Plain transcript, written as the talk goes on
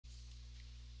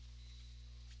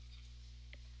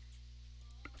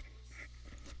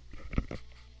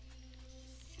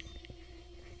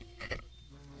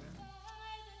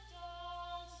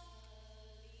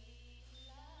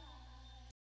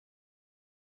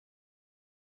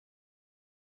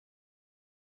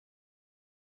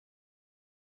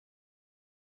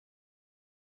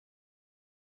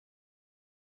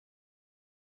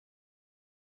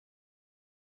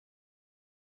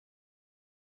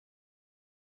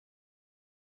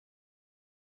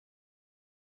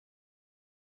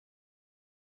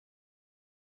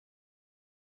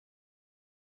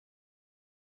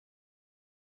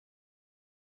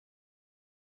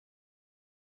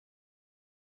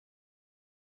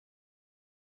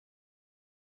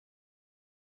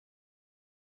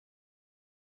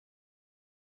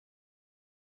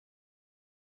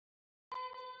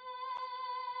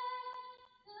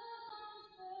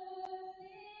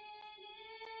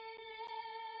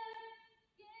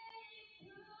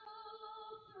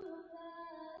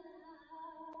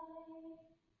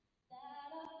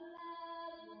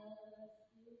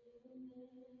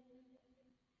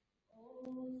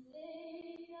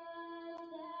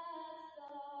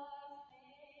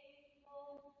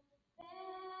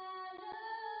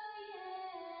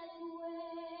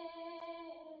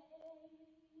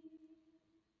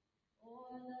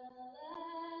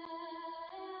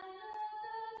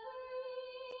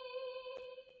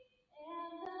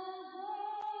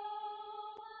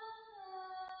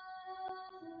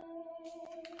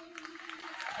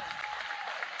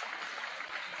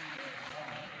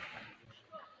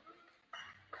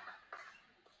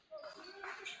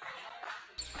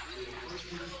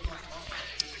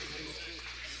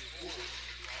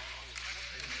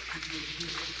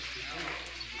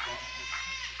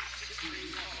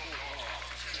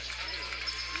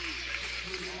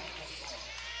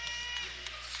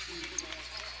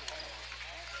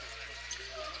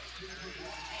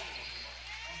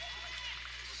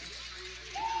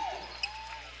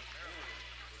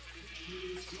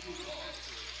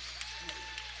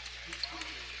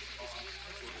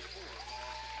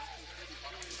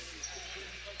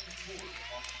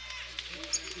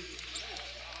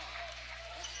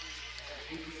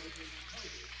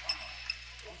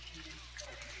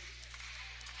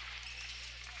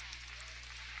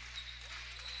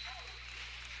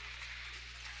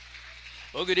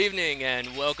Well, good evening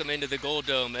and welcome into the Gold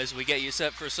Dome as we get you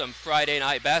set for some Friday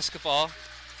night basketball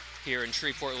here in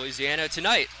Shreveport, Louisiana.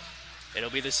 Tonight,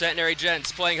 it'll be the Centenary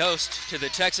Gents playing host to the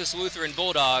Texas Lutheran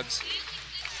Bulldogs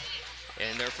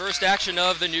in their first action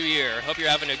of the new year. Hope you're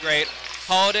having a great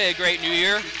holiday, a great new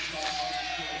year,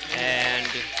 and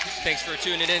thanks for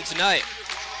tuning in tonight.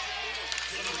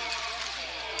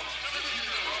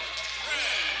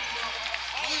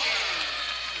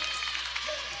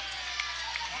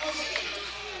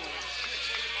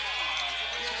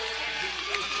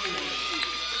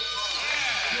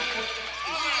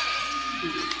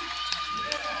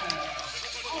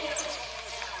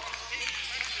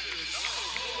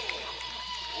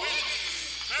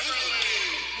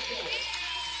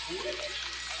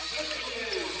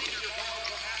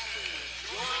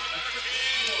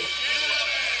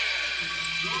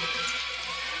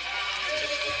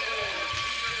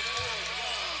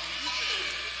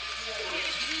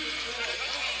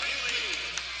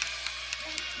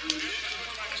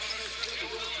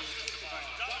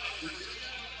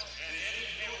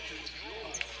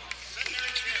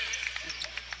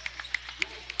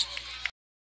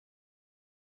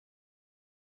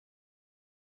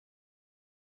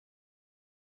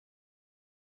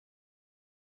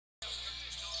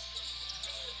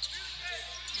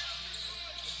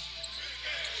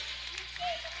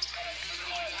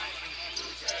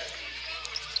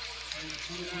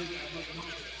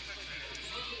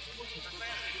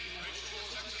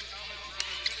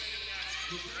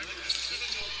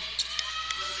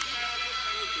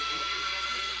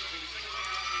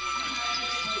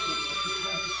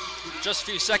 Just a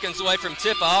few seconds away from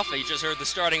tip-off. You just heard the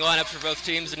starting lineups for both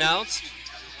teams announced.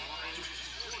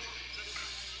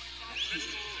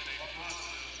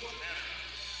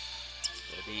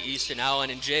 It'll be Easton Allen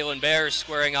and Jalen Bears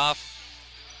squaring off.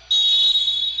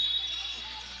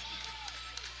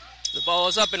 The ball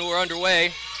is up and we're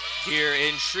underway here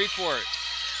in Shreveport.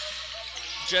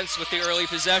 Gents with the early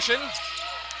possession.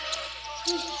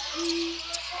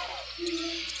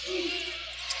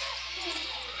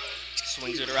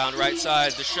 Swings it around right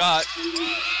side, the shot,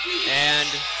 and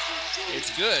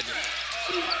it's good.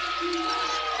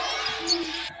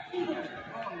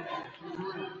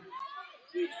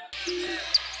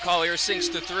 Collier sinks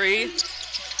to three,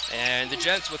 and the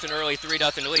Gents with an early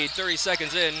 3-0 lead, 30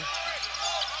 seconds in.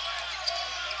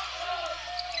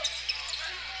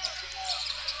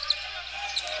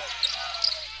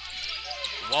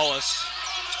 Wallace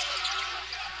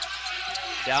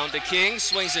down to King,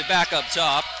 swings it back up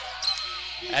top.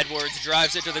 Edwards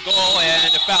drives it to the goal,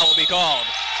 and a foul will be called.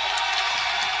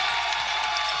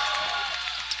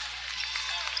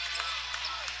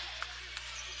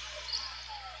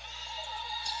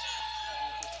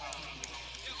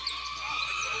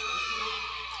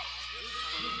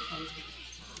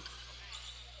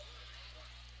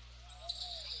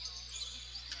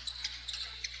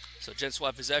 So Gents will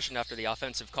have possession after the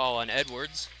offensive call on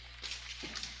Edwards.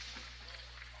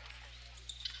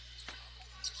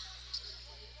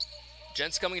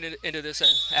 Gents coming into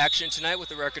this action tonight with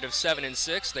a record of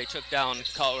 7-6. They took down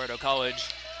Colorado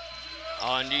College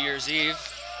on New Year's Eve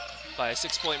by a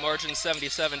 6-point margin,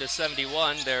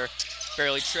 77-71. They're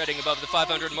barely treading above the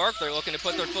 500 mark. They're looking to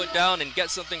put their foot down and get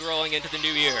something rolling into the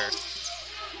new year.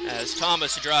 As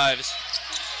Thomas drives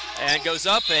and goes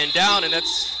up and down, and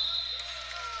that's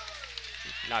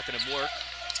not going to work.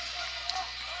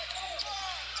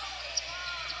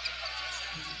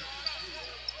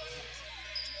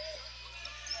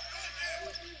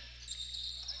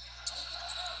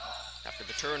 After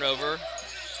the turnover,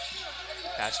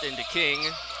 passed into King.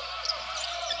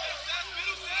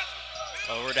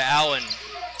 Over to Allen.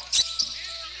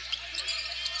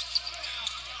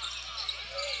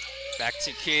 Back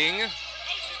to King.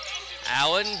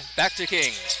 Allen, back to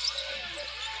King.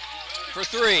 For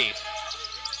three.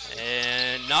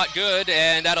 And not good,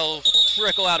 and that'll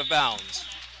trickle out of bounds.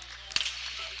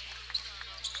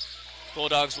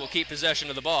 Bulldogs will keep possession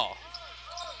of the ball.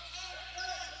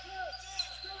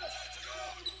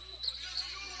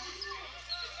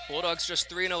 Bulldogs just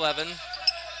 3-11.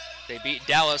 They beat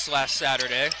Dallas last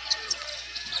Saturday.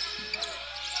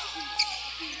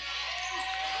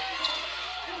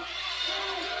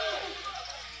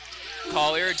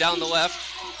 Collier down the left.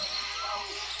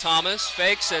 Thomas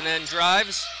fakes and then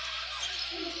drives.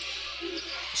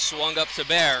 Swung up to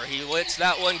Bear. He lets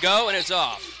that one go and it's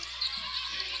off.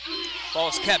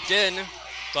 Ball's kept in,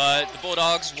 but the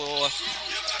Bulldogs will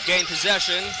gain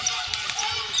possession.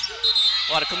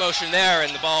 A lot of commotion there,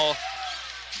 and the ball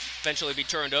eventually be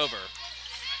turned over.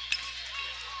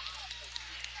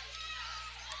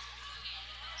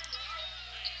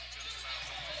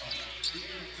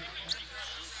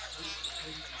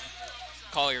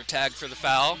 Collier tagged for the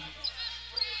foul.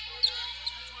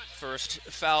 First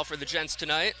foul for the Gents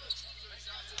tonight.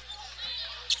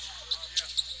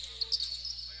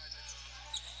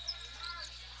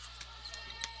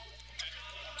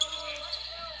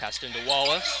 Passed into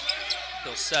Wallace.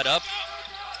 He'll set up.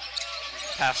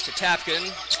 Pass to Tapkin.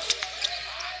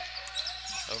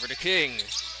 Over to King.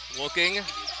 Looking.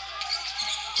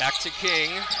 Back to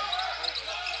King.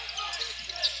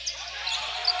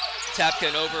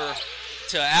 Tapkin over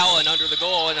to Allen under the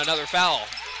goal and another foul.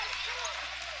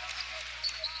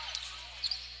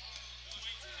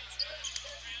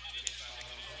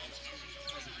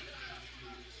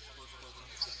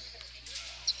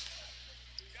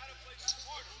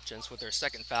 Gents with their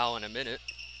second foul in a minute.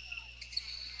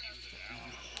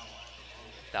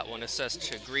 That one assessed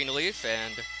to Greenleaf,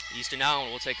 and Easton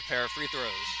Allen will take a pair of free throws.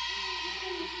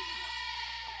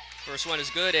 First one is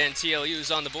good, and TLU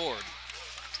is on the board.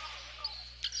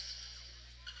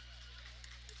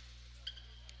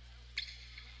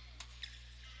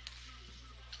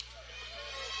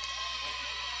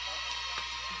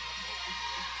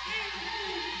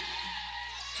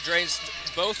 Drains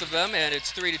both of them, and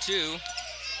it's 3-2.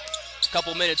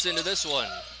 Couple minutes into this one.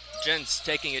 Gents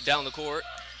taking it down the court.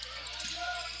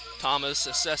 Thomas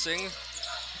assessing.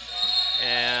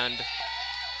 And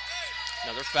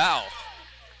another foul.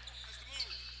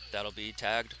 That'll be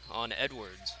tagged on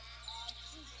Edwards.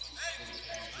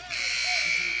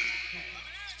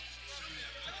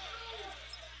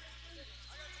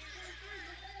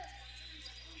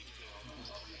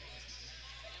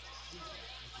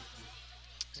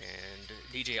 And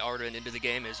DJ Arden into the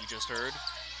game, as you just heard.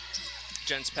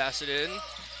 Gents pass it in.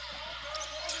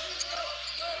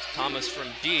 Thomas from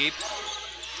deep.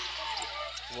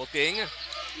 Looking.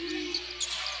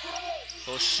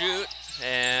 He'll shoot,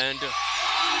 and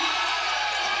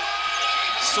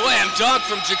slam dunk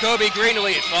from Jacoby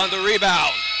Greenleaf on the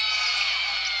rebound.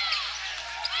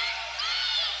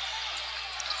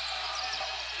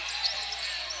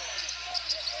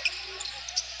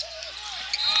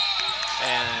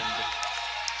 And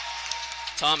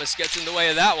Thomas gets in the way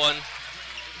of that one.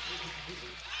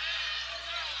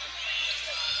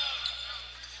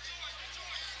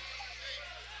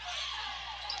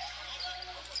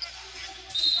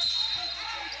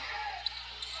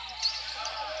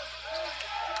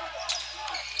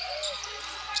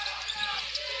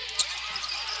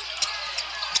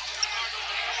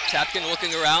 Tapkin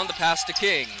looking around, the pass to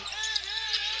King.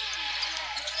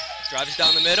 Drives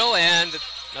down the middle, and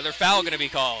another foul going to be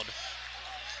called.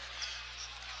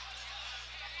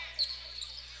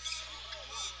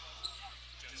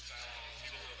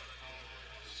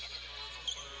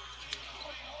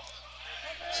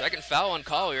 Second foul on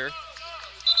Collier,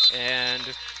 and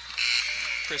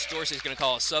Chris Dorsey's going to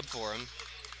call a sub for him.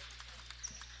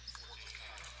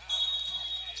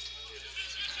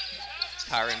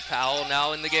 Kyron Powell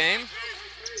now in the game.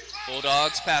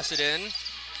 Bulldogs pass it in.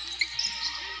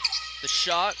 The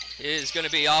shot is going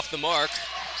to be off the mark.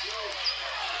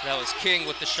 That was King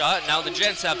with the shot. Now the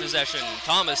Gents have possession.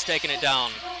 Thomas taking it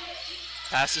down.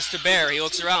 Passes to Bear. He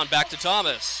looks around. Back to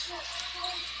Thomas.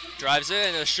 Drives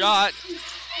in. A shot.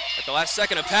 At the last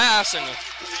second, a pass. And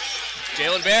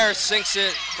Jalen Bear sinks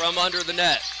it from under the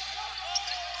net.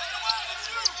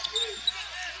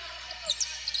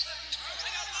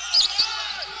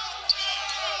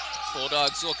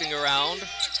 Bulldogs looking around.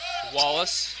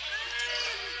 Wallace.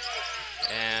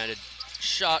 And a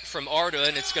shot from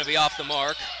Arden. It's going to be off the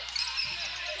mark.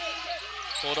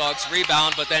 Bulldogs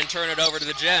rebound, but then turn it over to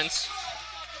the Gents.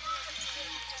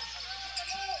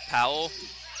 Powell.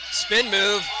 Spin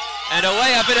move. And a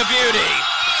layup and a beauty.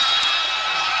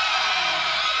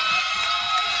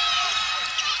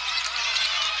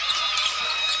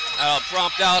 That'll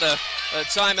prompt out a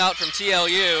timeout from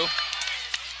TLU.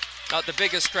 Not the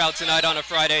biggest crowd tonight on a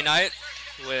Friday night,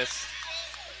 with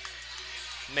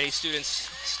many students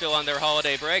still on their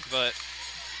holiday break, but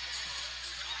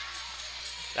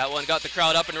that one got the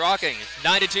crowd up and rocking.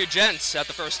 9-2 Gents at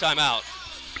the first timeout.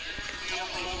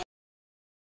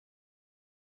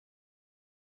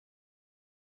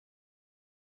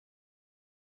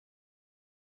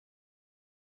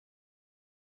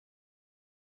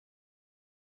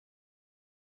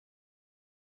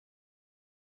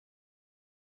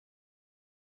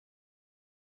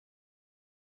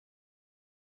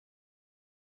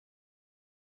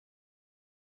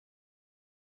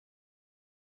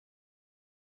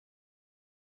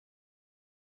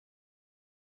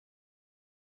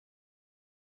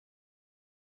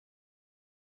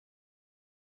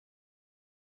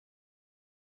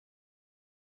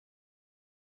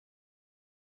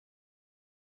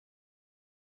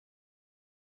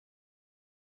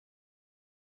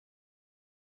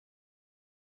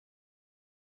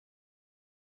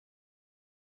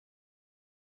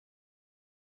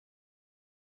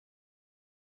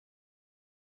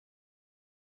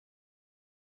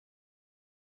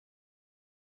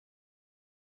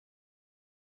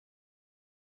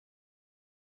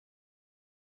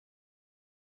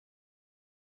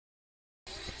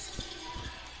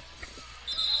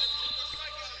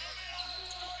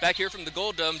 Back here from the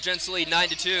Gold Dome, Gents lead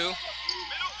 9-2.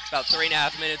 About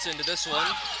 3.5 minutes into this one.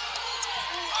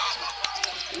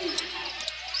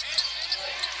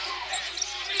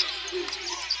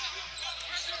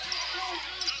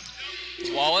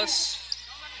 Wallace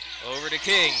over to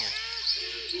King.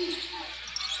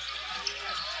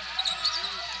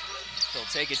 He'll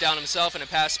take it down himself and a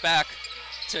pass back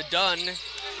to Dunn.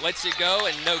 Lets it go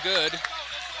and no good.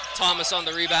 Thomas on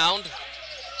the rebound.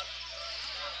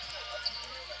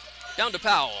 Down to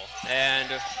Powell and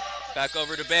back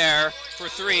over to Bear for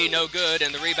three, no good,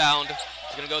 and the rebound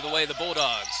is going to go the way of the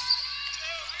Bulldogs.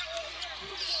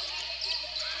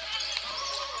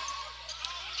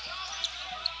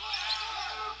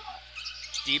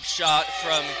 Deep shot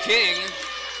from King,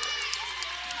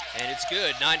 and it's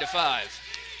good, 9-5.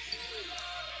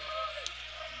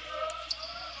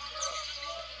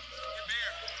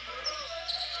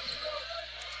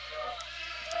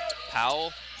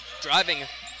 Powell driving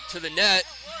to the net.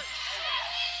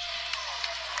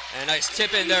 And a nice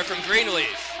tip in there from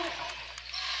Greenleaf.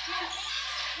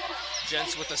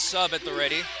 Gents with a sub at the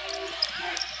ready.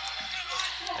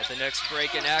 At the next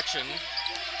break in action.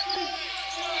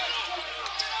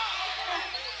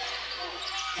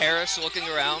 Harris looking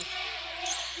around.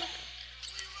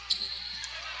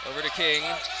 Over to King.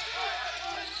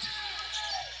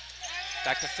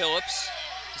 Back to Phillips.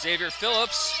 Xavier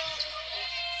Phillips.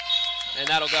 And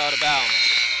that'll go out of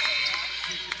bounds.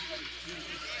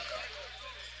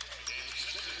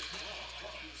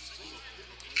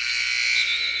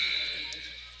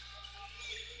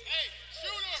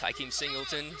 Tykeem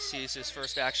Singleton sees his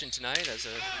first action tonight as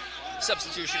a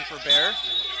substitution for Bear.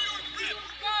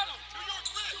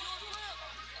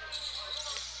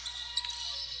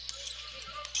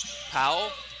 Powell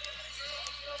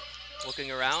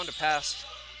looking around, a pass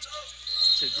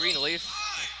to Greenleaf.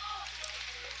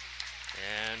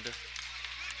 And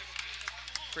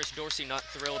Chris Dorsey not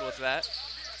thrilled with that,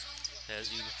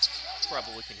 as you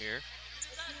probably can hear.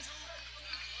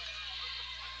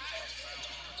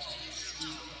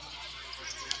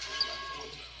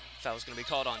 Foul's going to be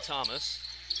called on Thomas.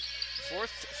 Fourth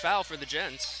foul for the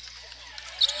Gents.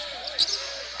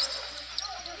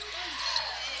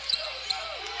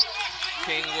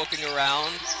 King looking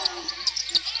around.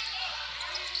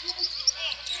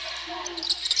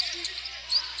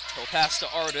 He'll pass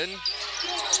to Arden.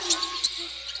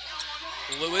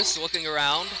 Lewis looking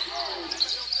around.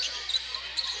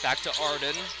 Back to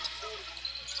Arden.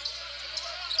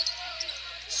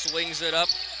 Swings it up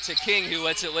to King, who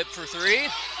lets it lip for three.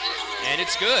 And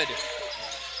it's good.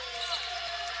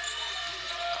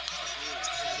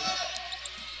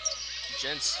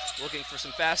 Gents looking for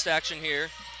some fast action here.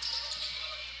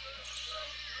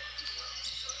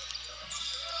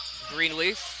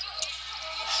 Greenleaf.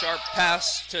 Sharp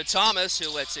pass to Thomas,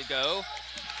 who lets it go.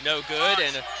 No good,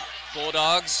 and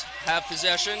Bulldogs have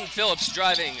possession. Phillips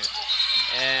driving,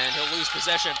 and he'll lose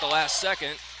possession at the last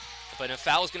second, but a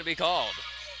foul is going to be called.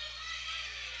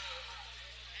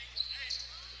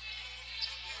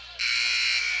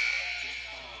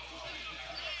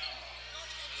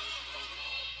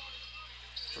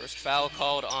 First foul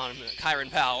called on Kyron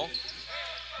Powell.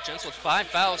 Gents with 5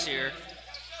 fouls here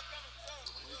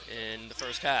in the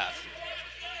first half.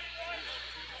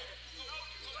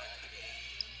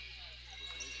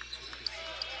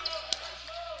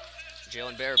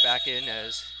 Jalen Bear back in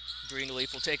as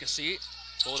Greenleaf will take a seat.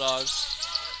 Bulldogs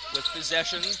with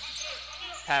possession.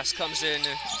 Pass comes in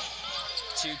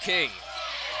to King.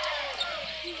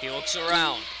 He looks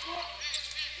around.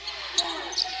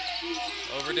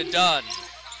 Over to Dunn.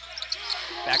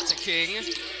 Back to King.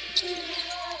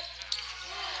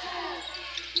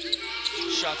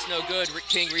 Shot's no good.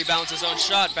 King rebounds his own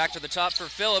shot. Back to the top for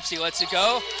Phillips. He lets it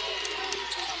go.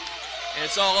 And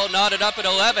it's all knotted up at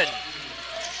 11.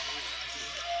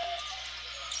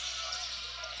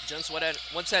 Gents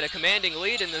once had a commanding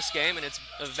lead in this game, and it's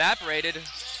evaporated with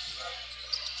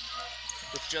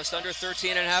just under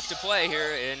 13 and a half to play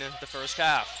here in the first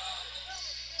half.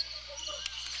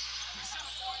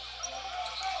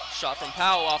 Shot from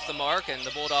Powell off the mark, and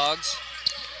the Bulldogs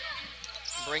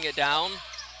bring it down.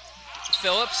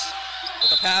 Phillips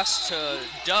with a pass to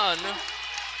Dunn.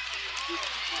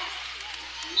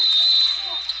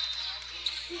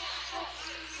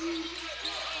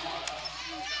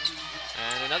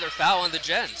 And another foul on the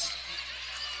Gents.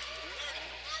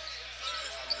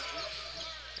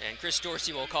 And Chris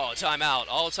Dorsey will call a timeout.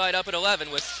 All tied up at 11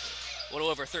 with a little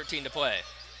over 13 to play.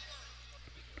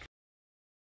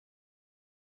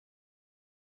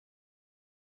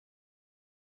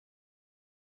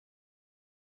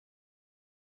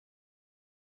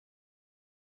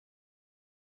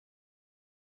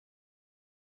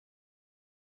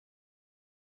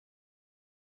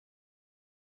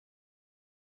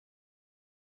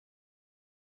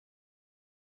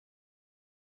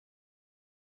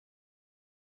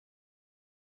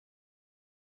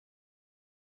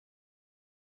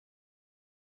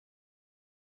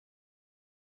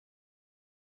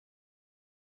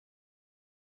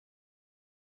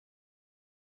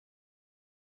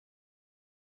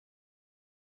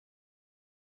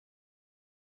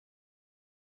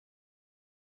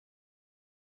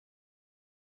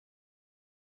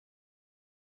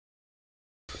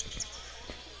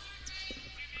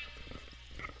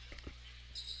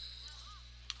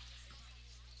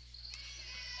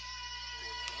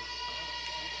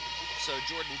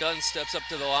 Jordan Dunn steps up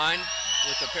to the line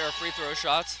with a pair of free throw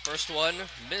shots. First one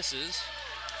misses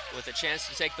with a chance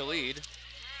to take the lead.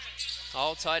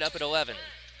 All tied up at 11.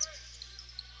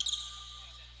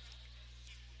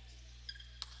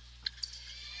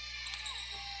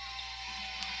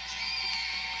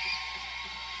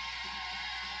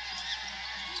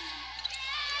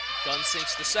 Dunn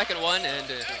sinks the second one, and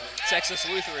Texas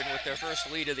Lutheran with their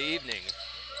first lead of the evening.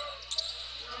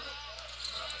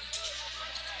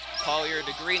 Collier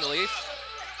to Greenleaf,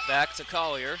 back to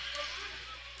Collier.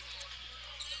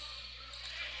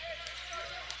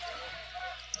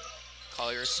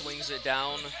 Collier swings it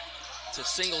down to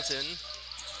Singleton,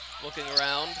 looking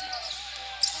around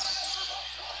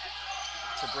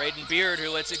to Braden Beard, who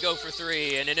lets it go for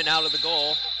three, and in and out of the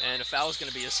goal, and a foul's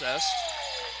going to be assessed.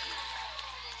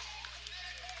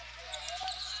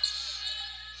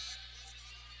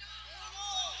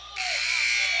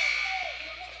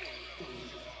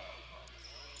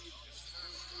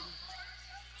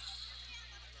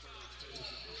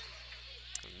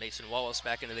 Mason Wallace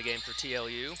back into the game for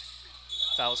TLU.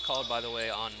 Foul's called, by the way,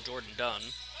 on Jordan Dunn.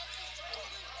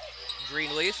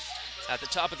 Greenleaf at the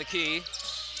top of the key.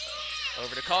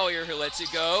 Over to Collier, who lets it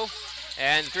go.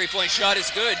 And the three-point shot is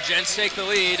good. Gents take the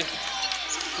lead,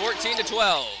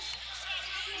 14-12.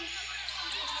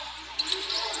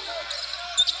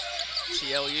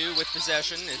 TLU with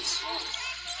possession. It's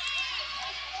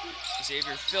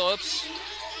Xavier Phillips.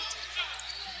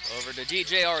 Over to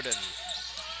DJ Arden.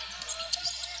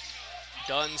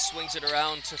 Dunn swings it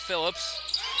around to Phillips,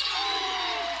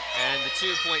 and the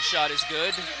two-point shot is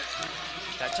good.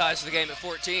 That ties the game at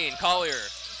 14. Collier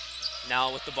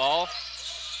now with the ball.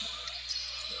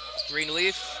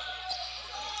 Greenleaf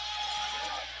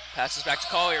passes back to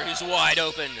Collier, who's wide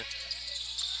open.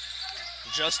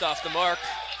 Just off the mark.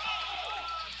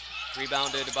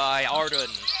 Rebounded by Arden.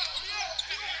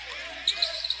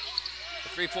 The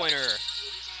three-pointer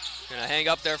gonna hang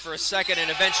up there for a second and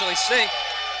eventually sink.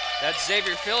 That's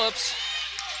Xavier Phillips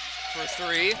for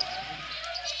three.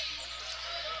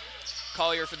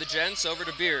 Collier for the Gents, over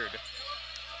to Beard.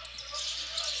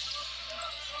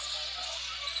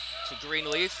 To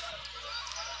Greenleaf.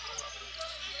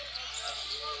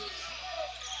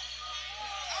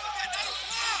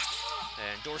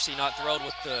 And Dorsey not thrilled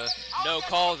with the no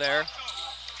call there.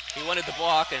 He wanted the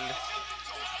block, and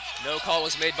no call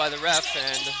was made by the ref,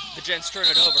 and the Gents turn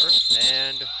it over.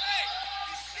 And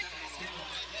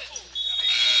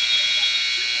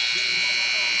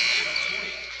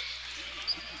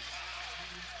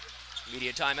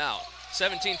media timeout.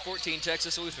 17-14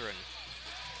 Texas Lutheran.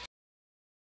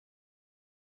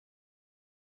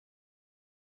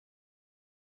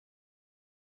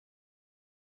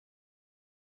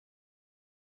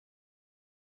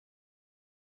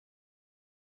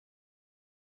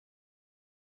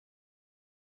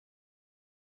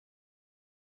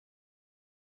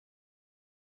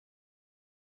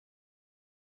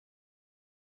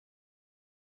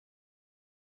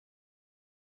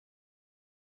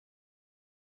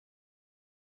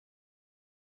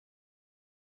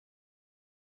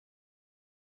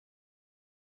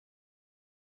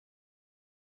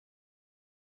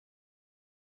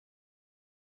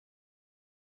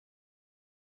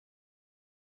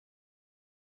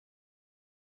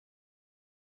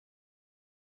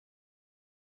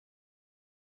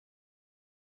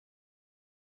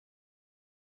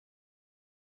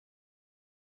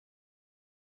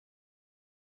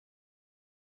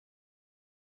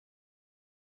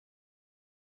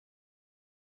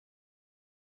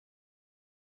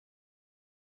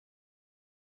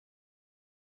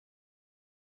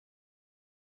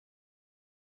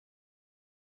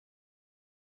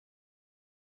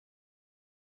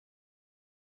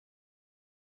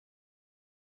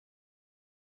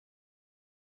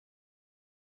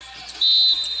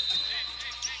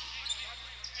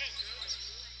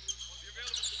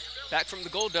 Back from the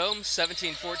Gold Dome,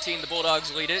 17-14, the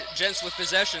Bulldogs lead it. Gents with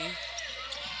possession.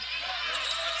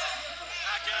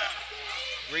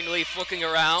 Greenleaf looking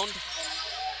around.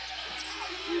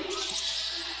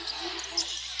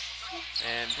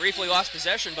 And briefly lost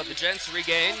possession, but the Gents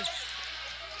regain.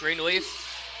 Greenleaf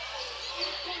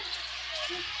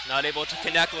not able to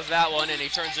connect with that one, and he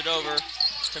turns it over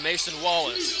to Mason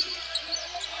Wallace.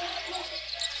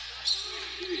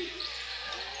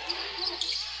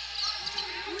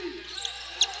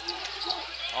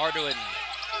 Arduin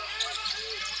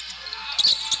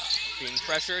being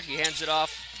pressured. He hands it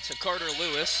off to Carter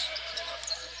Lewis.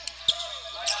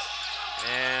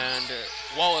 And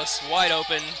Wallace wide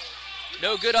open.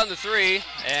 No good on the three.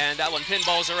 And that one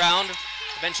pinballs around.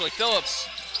 Eventually Phillips.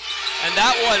 And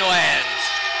that one lands.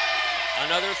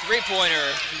 Another three-pointer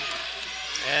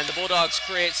And the Bulldogs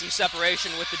create some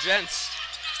separation with the Gents.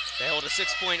 They hold a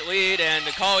 6-point lead, and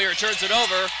Collier turns it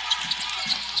over.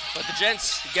 But the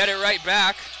Gents get it right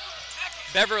back.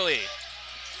 Beverly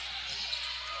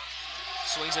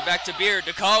swings it back to Beard,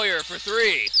 to Collier for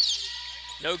three.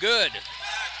 No good.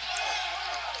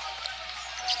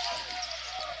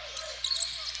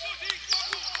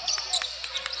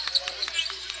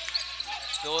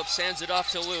 Phillips hands it off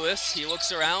to Lewis. He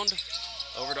looks around,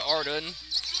 over to Arden.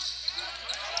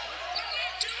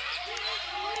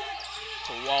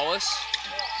 To Wallace.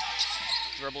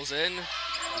 Dribbles in,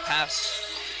 pass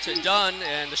to Dunn,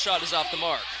 and the shot is off the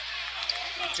mark.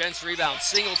 Gents rebound,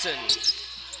 Singleton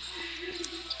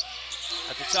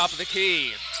at the top of the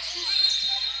key.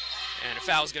 And a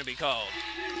foul's gonna be called.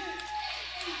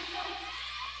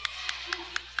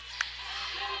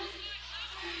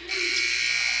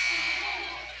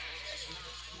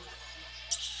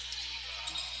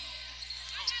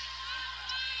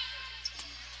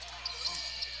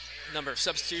 Number of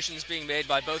substitutions being made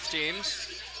by both teams.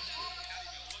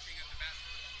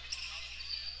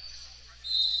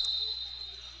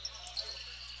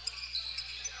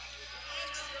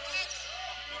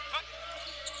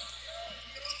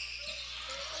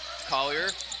 Collier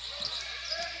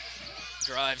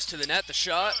drives to the net, the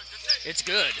shot, it's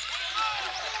good.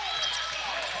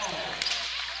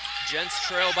 Gents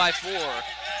trail by 4,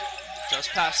 just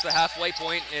past the halfway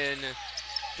point in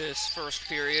this first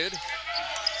period.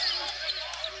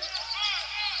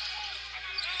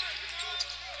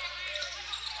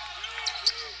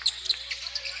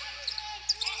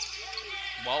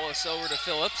 Wallace over to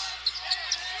Phillips.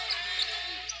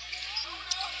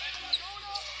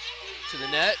 To the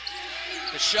net.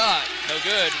 The shot, no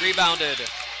good, rebounded.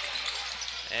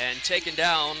 And taken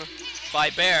down by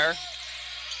Bear.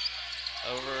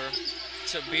 Over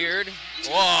to Beard.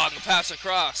 Long pass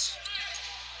across.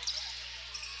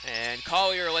 And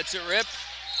Collier lets it rip.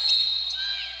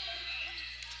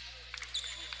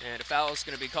 And a foul is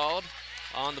going to be called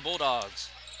on the Bulldogs.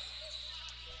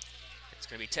 It's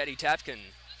going to be Teddy Tapkin.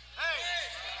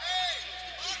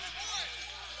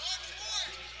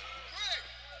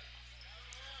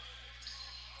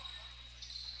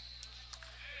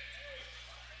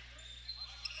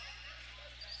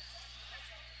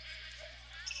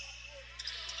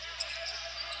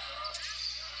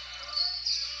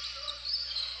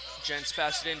 Gents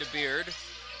pass it into Beard.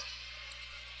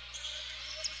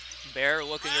 Bear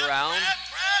looking around.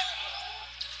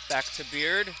 Back to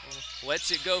Beard.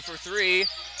 Lets it go for three.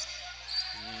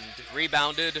 And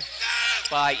rebounded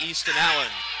by Easton Allen.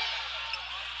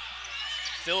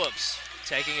 Phillips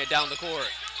taking it down the court.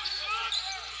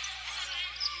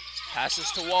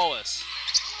 Passes to Wallace.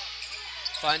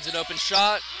 Finds an open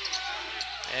shot.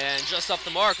 And just off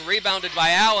the mark, rebounded by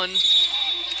Allen.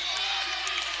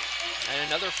 And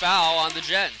another foul on the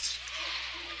Gents.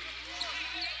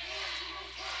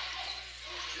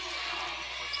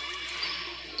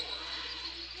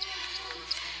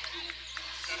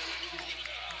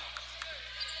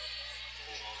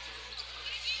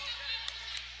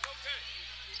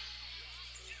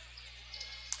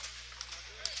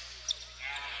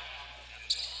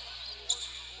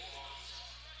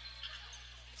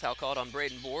 Foul called on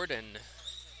Braden Board, and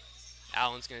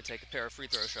Allen's going to take a pair of free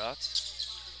throw shots.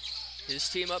 His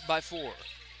team up by 4.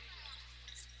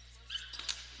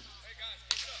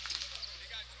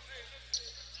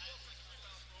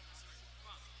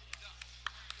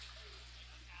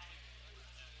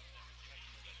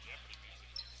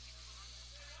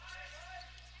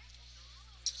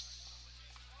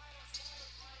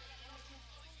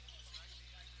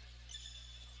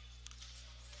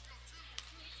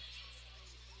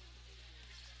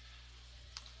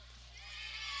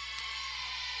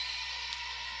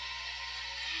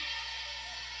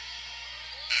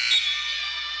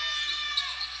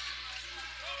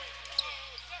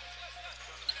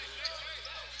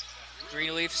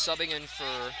 Greenleaf subbing in for,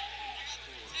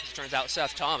 as turns out,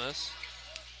 Seth Thomas.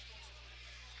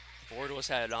 Board was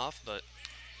headed off, but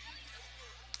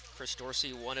Chris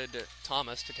Dorsey wanted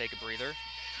Thomas to take a breather.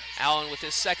 Allen with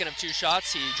his second of 2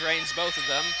 shots, he drains both of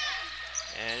them,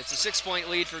 and it's a 6-point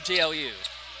lead for TLU.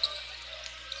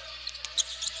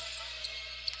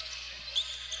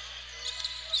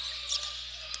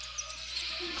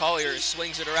 Collier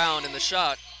swings it around, and the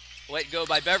shot let go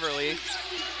by Beverly,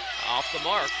 off the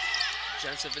mark.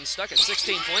 Gents have been stuck at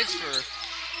 16 points for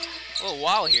a little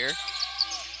while here.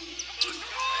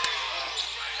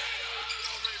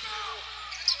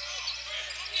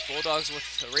 Bulldogs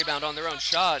with a rebound on their own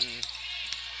shot, and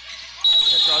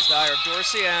that draws the ire of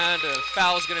Dorsey, and a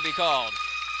foul is going to be called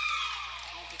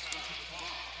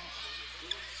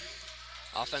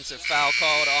Offensive foul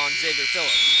called on Xavier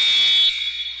Phillips.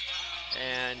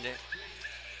 And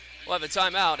we'll have a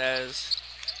timeout as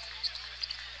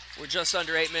we're just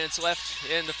under 8 minutes left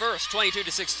in the first.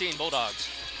 22-16 Bulldogs.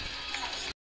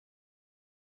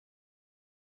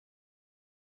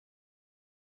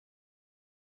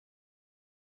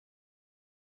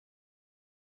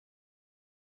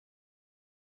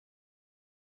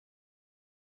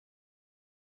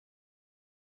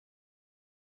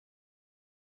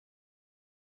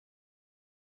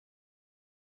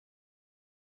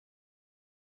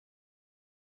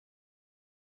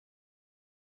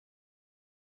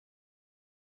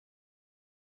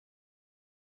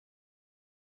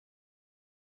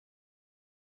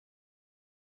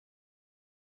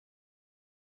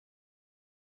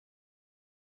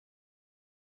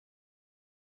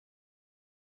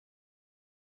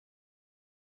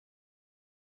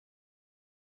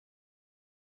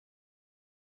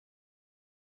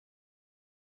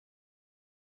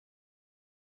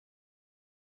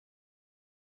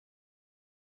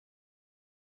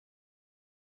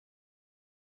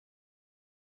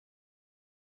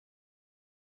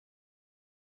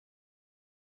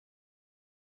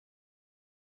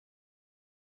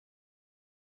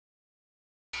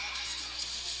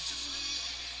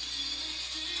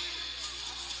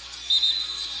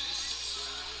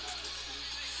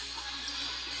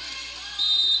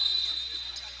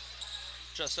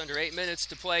 Just under 8 minutes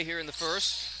to play here in the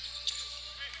first.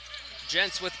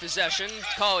 Gents with possession.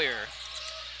 Collier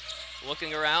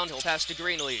looking around. He'll pass to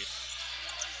Greenleaf.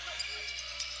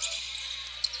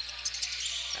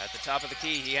 At the top of the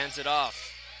key, he hands it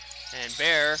off. And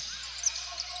Bear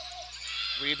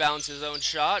rebounds his own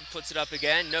shot, puts it up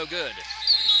again, no good.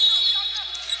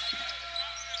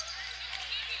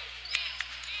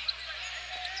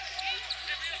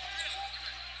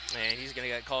 And he's going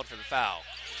to get called for the foul.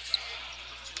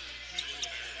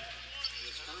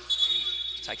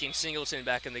 Tykeem Singleton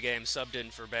back in the game, subbed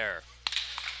in for Bear.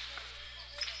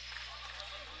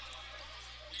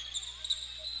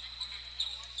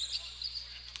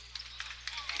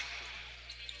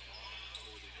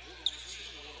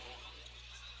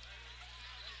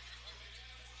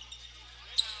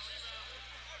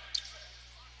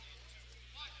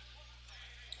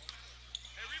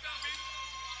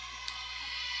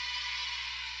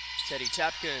 Teddy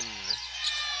Tapkin.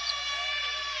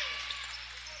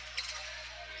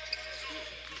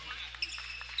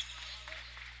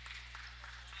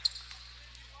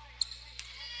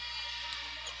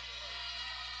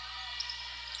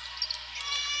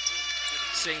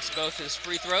 Sinks both his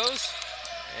free throws,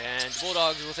 and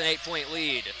Bulldogs with an 8-point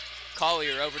lead.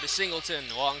 Collier over to Singleton,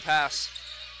 long pass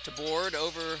to Board,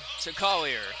 over to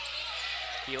Collier.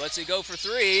 He lets it go for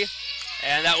three,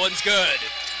 and that one's good.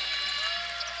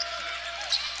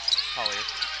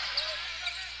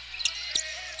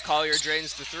 Collier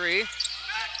drains the three,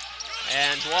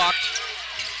 and blocked.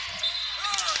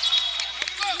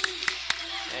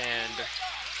 And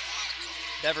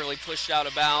Beverly pushed out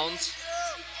of bounds.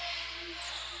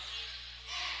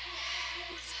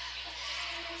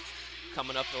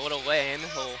 Coming up a little lame,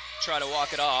 he'll try to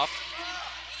walk it off.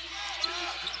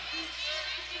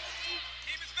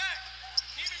 Keep his back.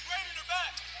 Keep him right in the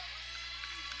back.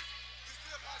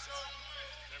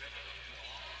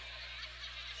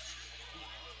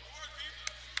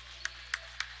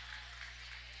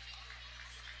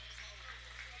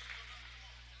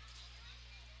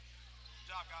 Good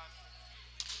job, guys.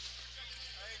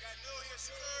 Hey, got no here,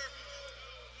 shooter.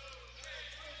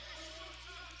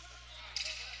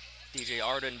 DJ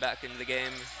Arden back into the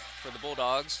game for the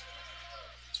Bulldogs.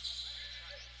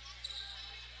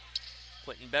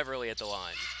 Quentin Beverly at the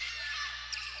line.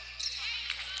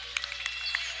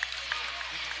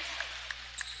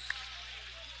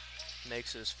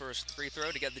 Makes his first free throw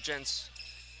to get the Gents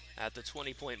at the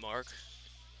 20-point mark.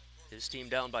 His team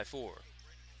down by 4.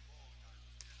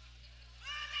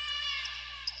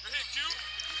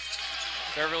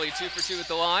 Beverly 2 for 2 at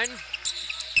the line.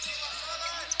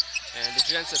 And the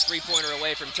Gents a three-pointer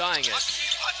away from tying it.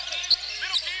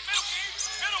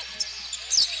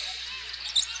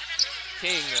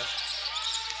 King.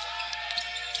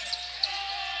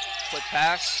 Quick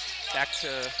pass back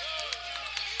to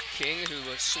King, who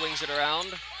swings it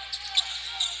around.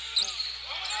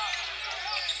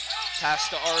 Pass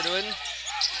to Arduin.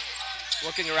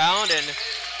 Looking around, and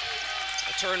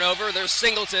a turnover. There's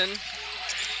Singleton.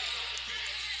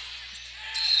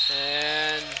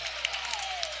 And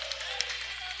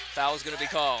foul's going to be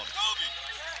called.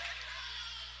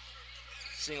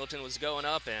 Singleton was going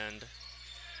up, and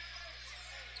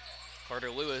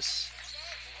Carter Lewis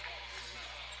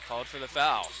called for the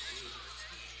foul.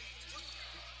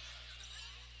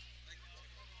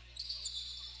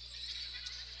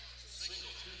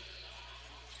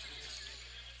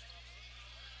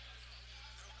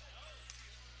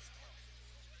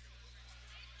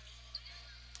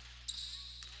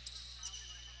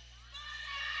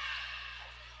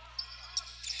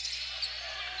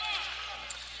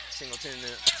 Singleton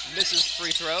misses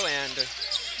free throw, and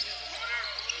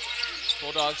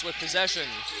Bulldogs with possession.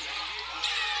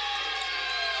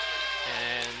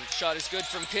 And shot is good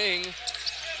from King.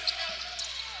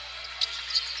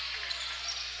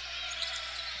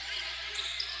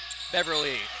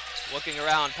 Beverly looking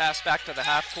around, pass back to the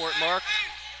half-court mark.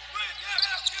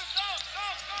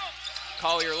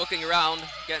 Collier looking around,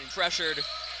 getting pressured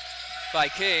by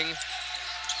King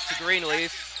to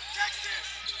Greenleaf.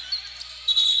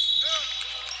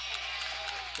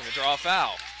 Gonna draw a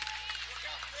foul.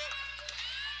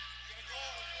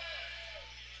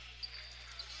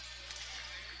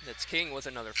 That's King with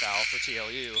another foul for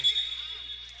TLU.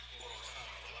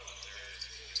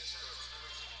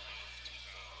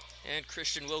 And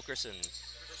Christian Wilkerson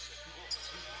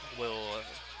will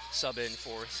sub in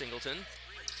for Singleton.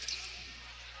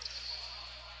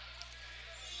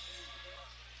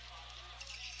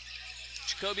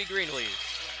 Jacoby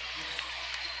Greenleaf,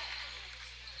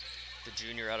 the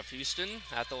junior out of Houston,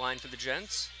 at the line for the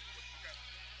Gents.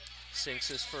 Sinks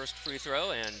his first free throw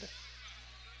and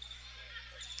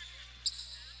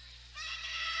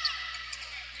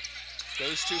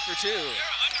goes 2 for 2.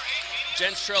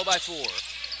 Gents trail by 4.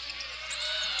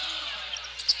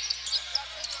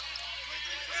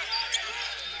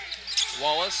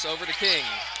 Wallace over to King.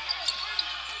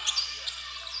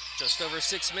 Just over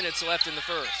 6 minutes left in the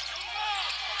first.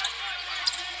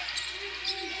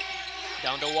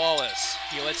 Down to Wallace.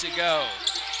 He lets it go.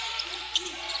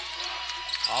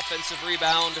 Offensive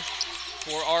rebound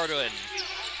for Ardoin.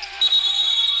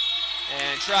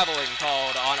 And traveling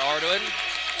called on Ardoin.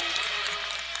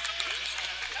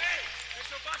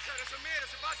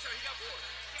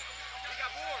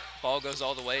 Ball goes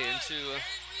all the way into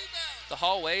the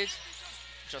hallway,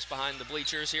 just behind the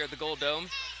bleachers here at the Gold Dome.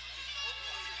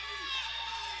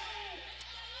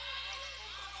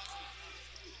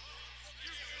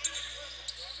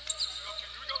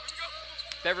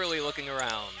 Beverly looking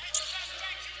around.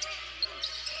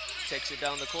 Takes it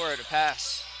down the court, a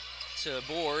pass to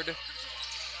Board.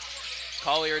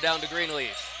 Collier down to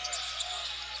Greenleaf.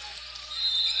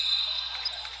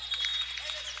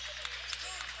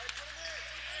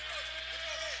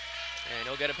 And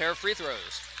he'll get a pair of free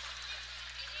throws.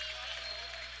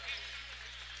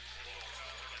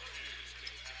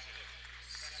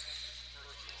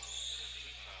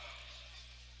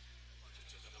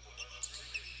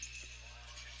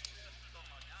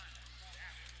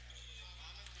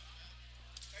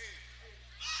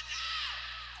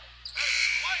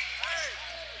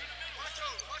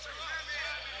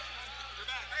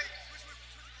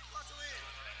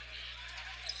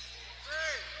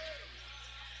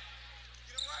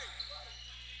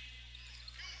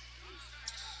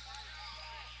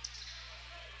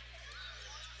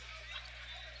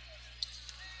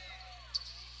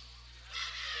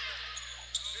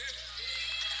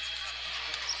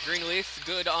 Greenleaf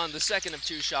good on the second of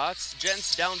 2 shots.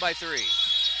 Gents down by 3.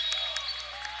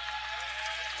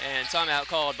 And timeout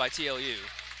called by TLU.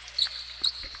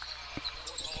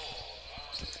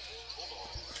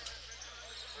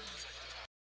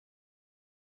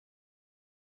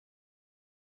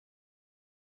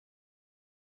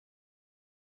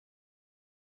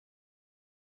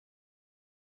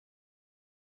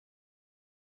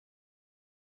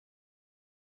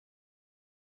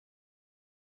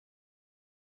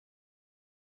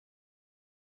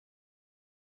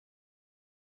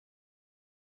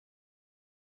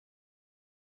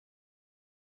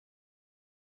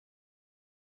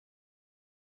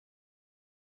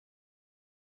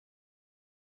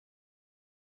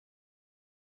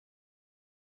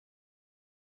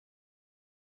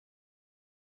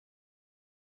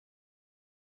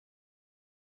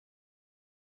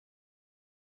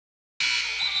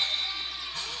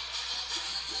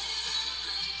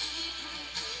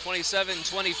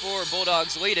 (27-24),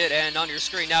 Bulldogs lead it, and on your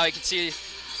screen now you can see the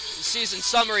season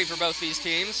summary for both these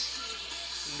teams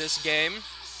in this game. This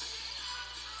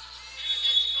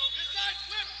side,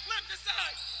 flip this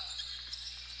side.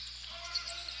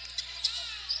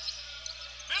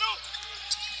 Middle.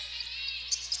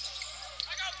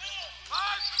 I got ball.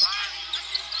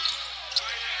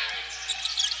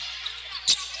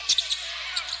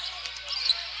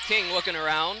 King looking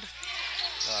around.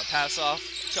 Pass off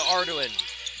to Ardoin.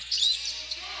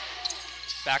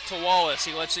 Back to Wallace,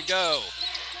 he lets it go.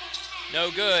 No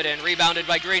good, and rebounded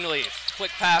by Greenleaf. Quick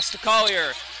pass to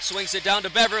Collier, swings it down to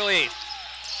Beverly.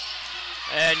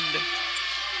 And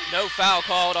no foul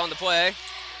called on the play.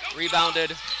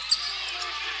 Rebounded.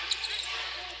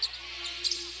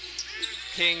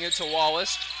 King to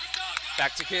Wallace,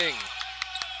 back to King.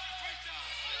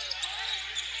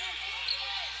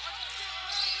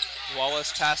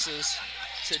 Wallace passes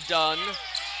to Dunn.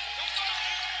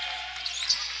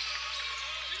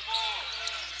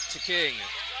 To King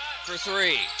for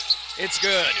three. It's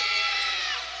good.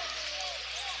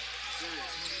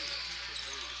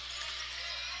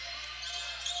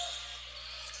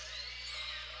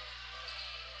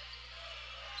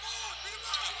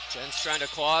 Gents trying to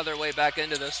claw their way back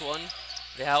into this one.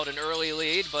 They held an early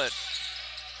lead, but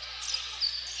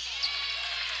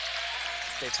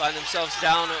they find themselves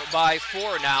down by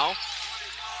 4 now.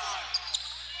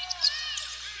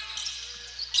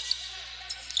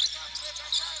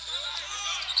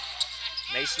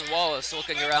 Mason Wallace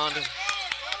looking around,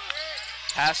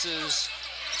 passes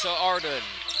to Arden.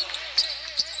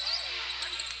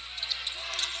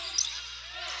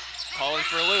 Calling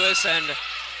for Lewis, and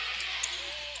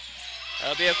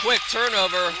that'll be a quick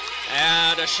turnover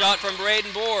and a shot from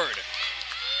Braden Board.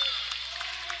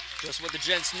 Just what the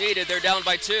Gents needed. They're down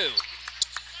by 2.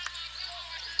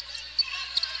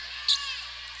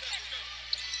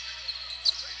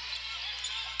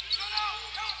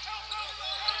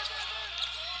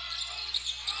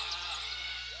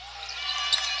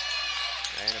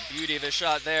 And a beauty of a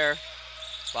shot there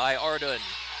by Arden.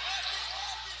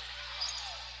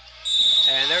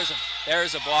 And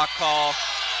there's a block call.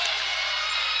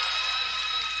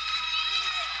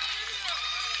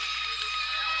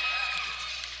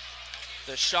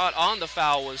 The shot on the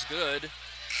foul was good.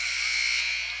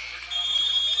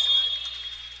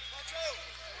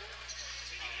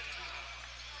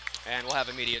 And we'll have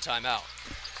a media timeout.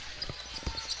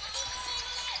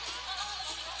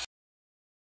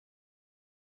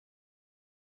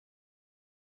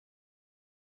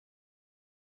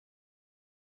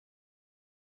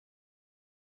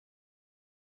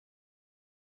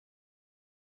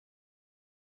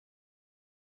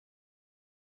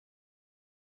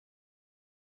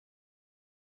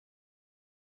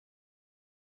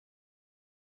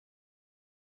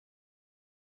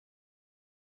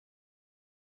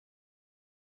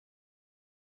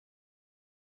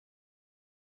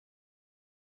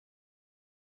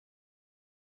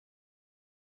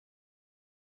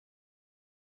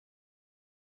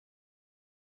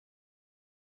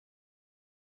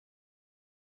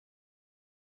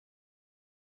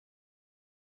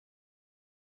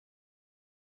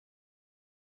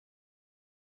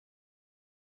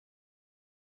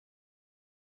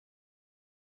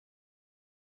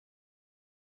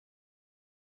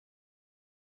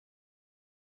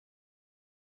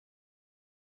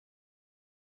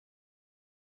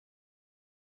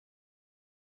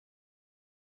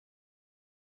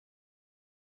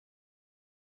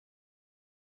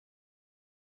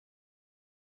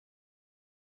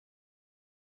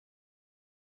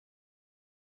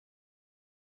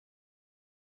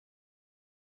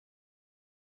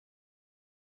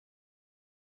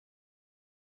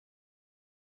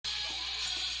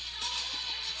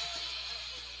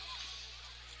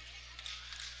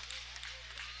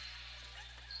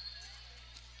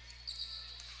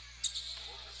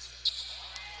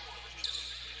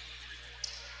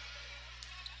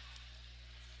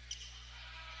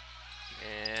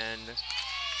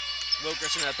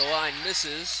 Wilkerson at the line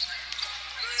misses.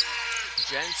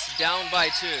 Gents down by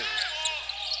 2.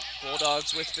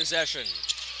 Bulldogs with possession.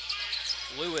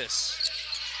 Lewis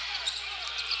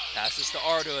passes to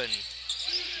Arduin.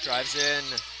 Drives in,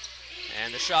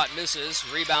 and the shot misses.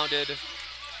 Rebounded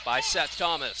by Seth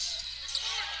Thomas.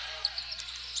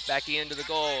 Becky into the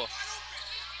goal.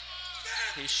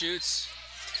 He shoots,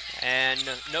 and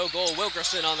no goal.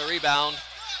 Wilkerson on the rebound.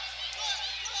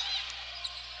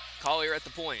 Collier at the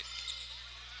point.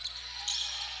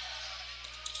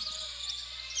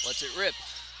 Lets it rip.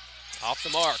 Off the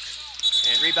mark.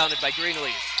 And rebounded by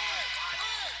Greenleaf.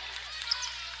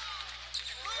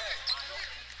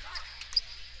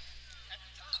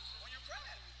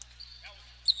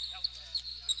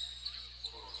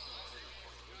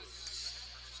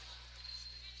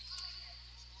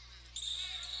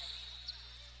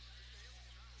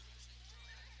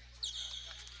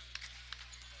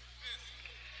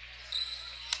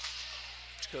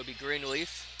 Jacoby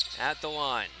Greenleaf at the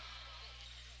line.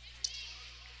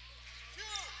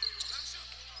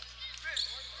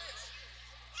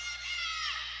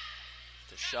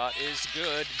 The shot is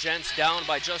good. Gents down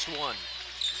by just 1.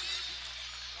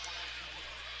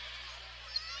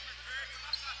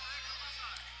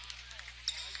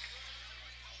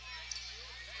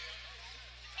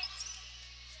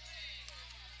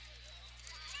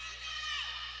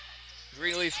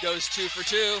 Greenleaf goes 2 for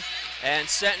 2, and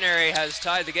Centenary has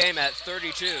tied the game at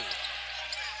 32.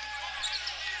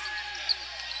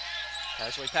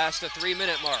 As we pass the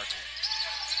 3-minute mark.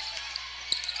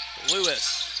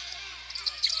 Lewis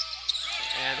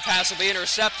And the pass will be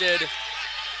intercepted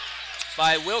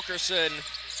by Wilkerson.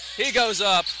 He goes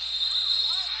up,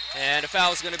 and a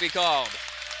foul is going to be called.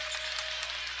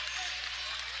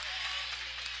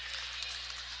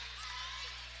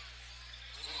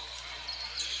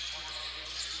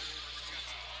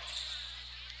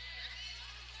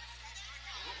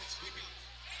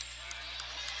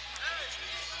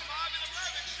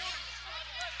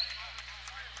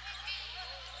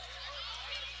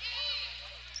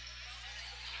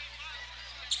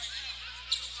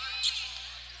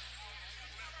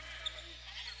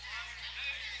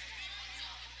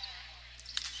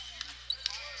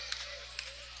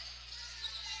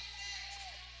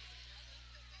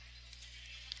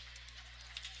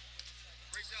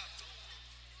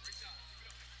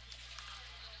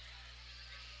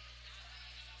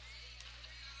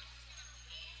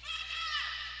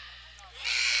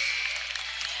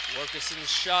 Wilkerson's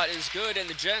shot is good, and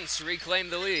the Gents reclaim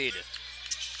the lead. Keep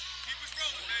us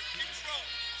rolling, man. Keep us rolling.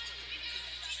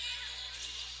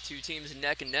 Two teams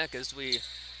neck and neck as we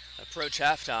approach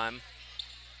halftime.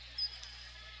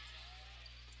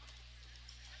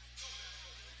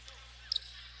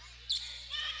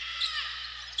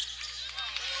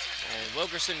 And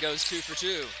Wilkerson goes 2 for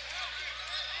 2.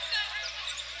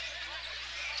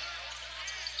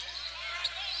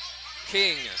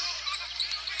 King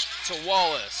to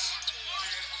Wallace.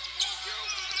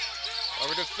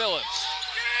 Over to Phillips.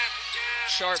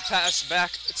 Sharp pass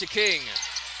back to King.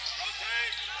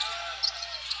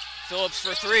 Phillips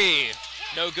for 3.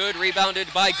 No good.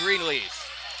 Rebounded by Greenleaf.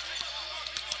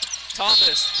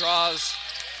 Thomas draws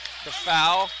the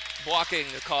foul. Blocking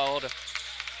called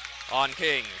on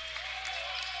King.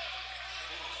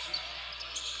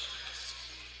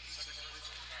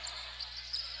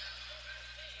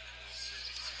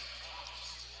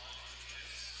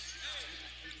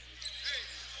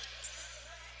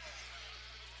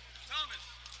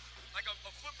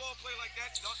 A football play like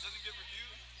that doesn't get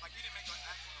reviewed. Like he didn't make an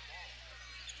act on the ball.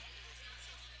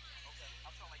 Okay, I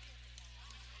felt like he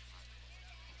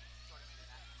sort of made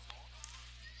an act on the ball.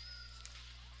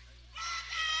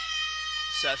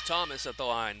 Seth Thomas at the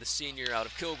line, the senior out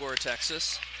of Kilgore,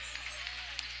 Texas.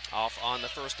 Off on the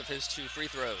first of his 2 free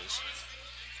throws.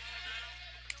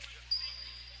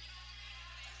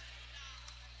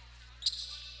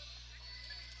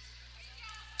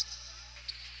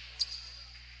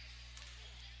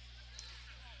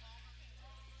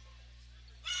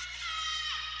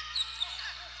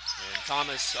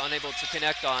 Thomas unable to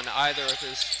connect on either of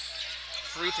his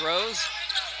free throws.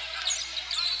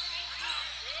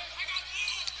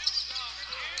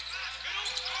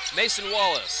 Mason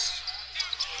Wallace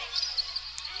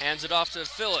hands it off to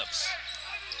Phillips.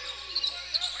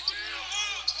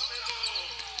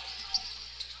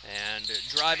 And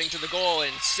driving to the goal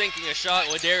and sinking a shot,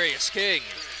 Ladarius King.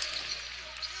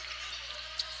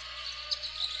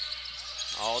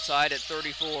 All tied at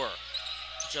 34.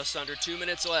 Just under 2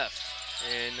 minutes left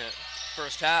in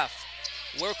first half.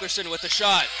 Wilkerson with the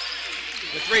shot.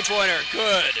 The three-pointer,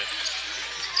 good.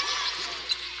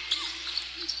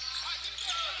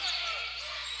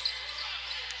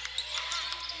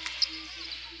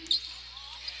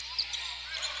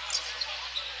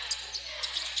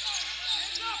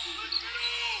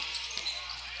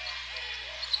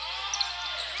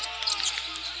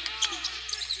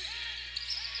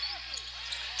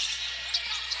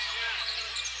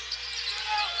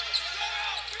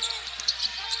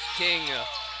 King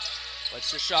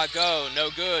lets the shot go, no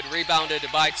good. Rebounded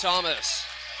by Thomas.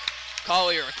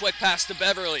 Collier, a quick pass to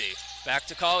Beverly. Back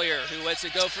to Collier, who lets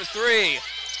it go for 3.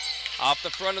 Off the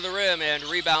front of the rim and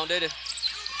rebounded.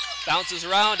 Bounces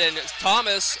around, and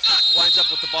Thomas winds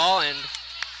up with the ball, and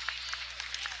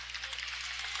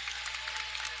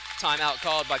timeout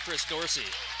called by Chris Dorsey.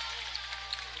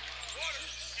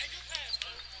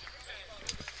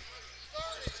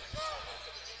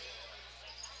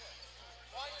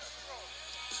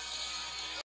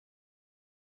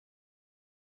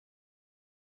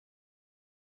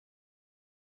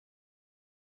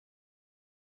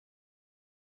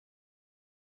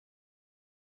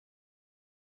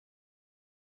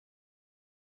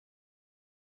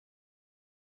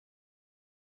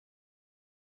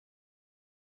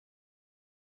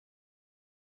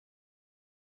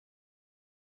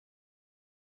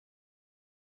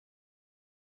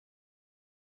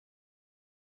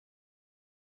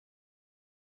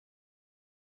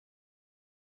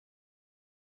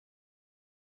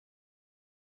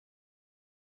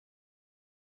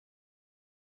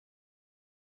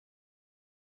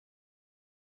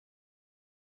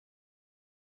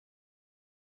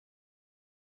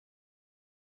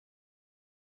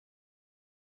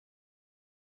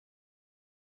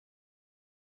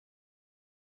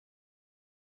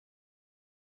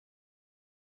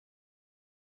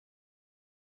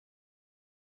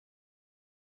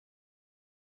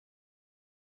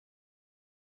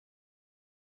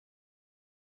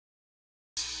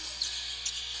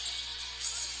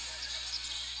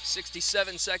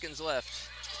 67 seconds left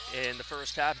in the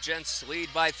first half. Gents lead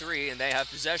by 3, and they have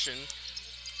possession.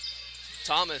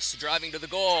 Thomas driving to the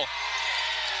goal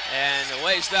and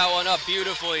lays that one up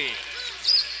beautifully.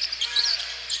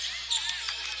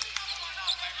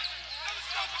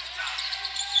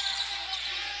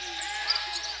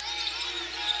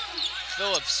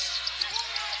 Phillips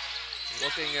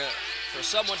looking for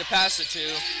someone to pass it to.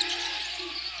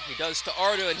 He does to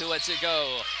Arduin, who lets it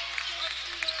go.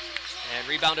 And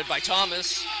rebounded by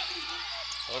Thomas.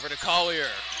 Over to Collier.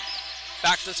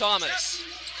 Back to Thomas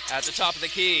at the top of the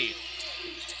key.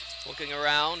 Looking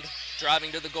around,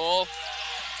 driving to the goal.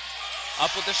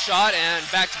 Up with the shot, and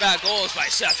back-to-back goals by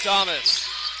Seth Thomas.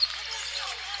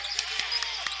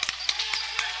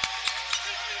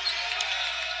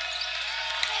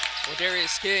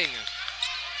 Darius King.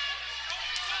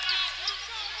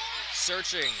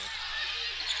 Searching.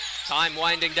 Time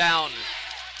winding down.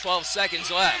 12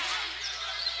 seconds left.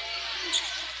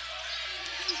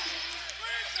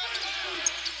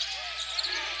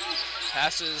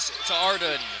 Passes to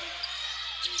Arden.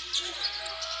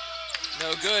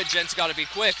 No good. Gents got to be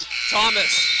quick.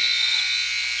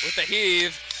 Thomas with the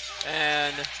heave.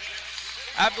 And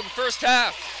after the first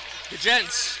half, the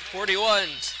Gents 41,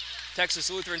 Texas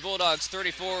Lutheran Bulldogs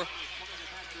 34.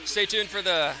 Stay tuned for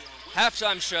the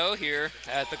halftime show here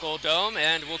at the Gold Dome,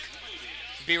 and we'll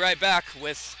be right back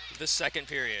with the second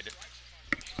period.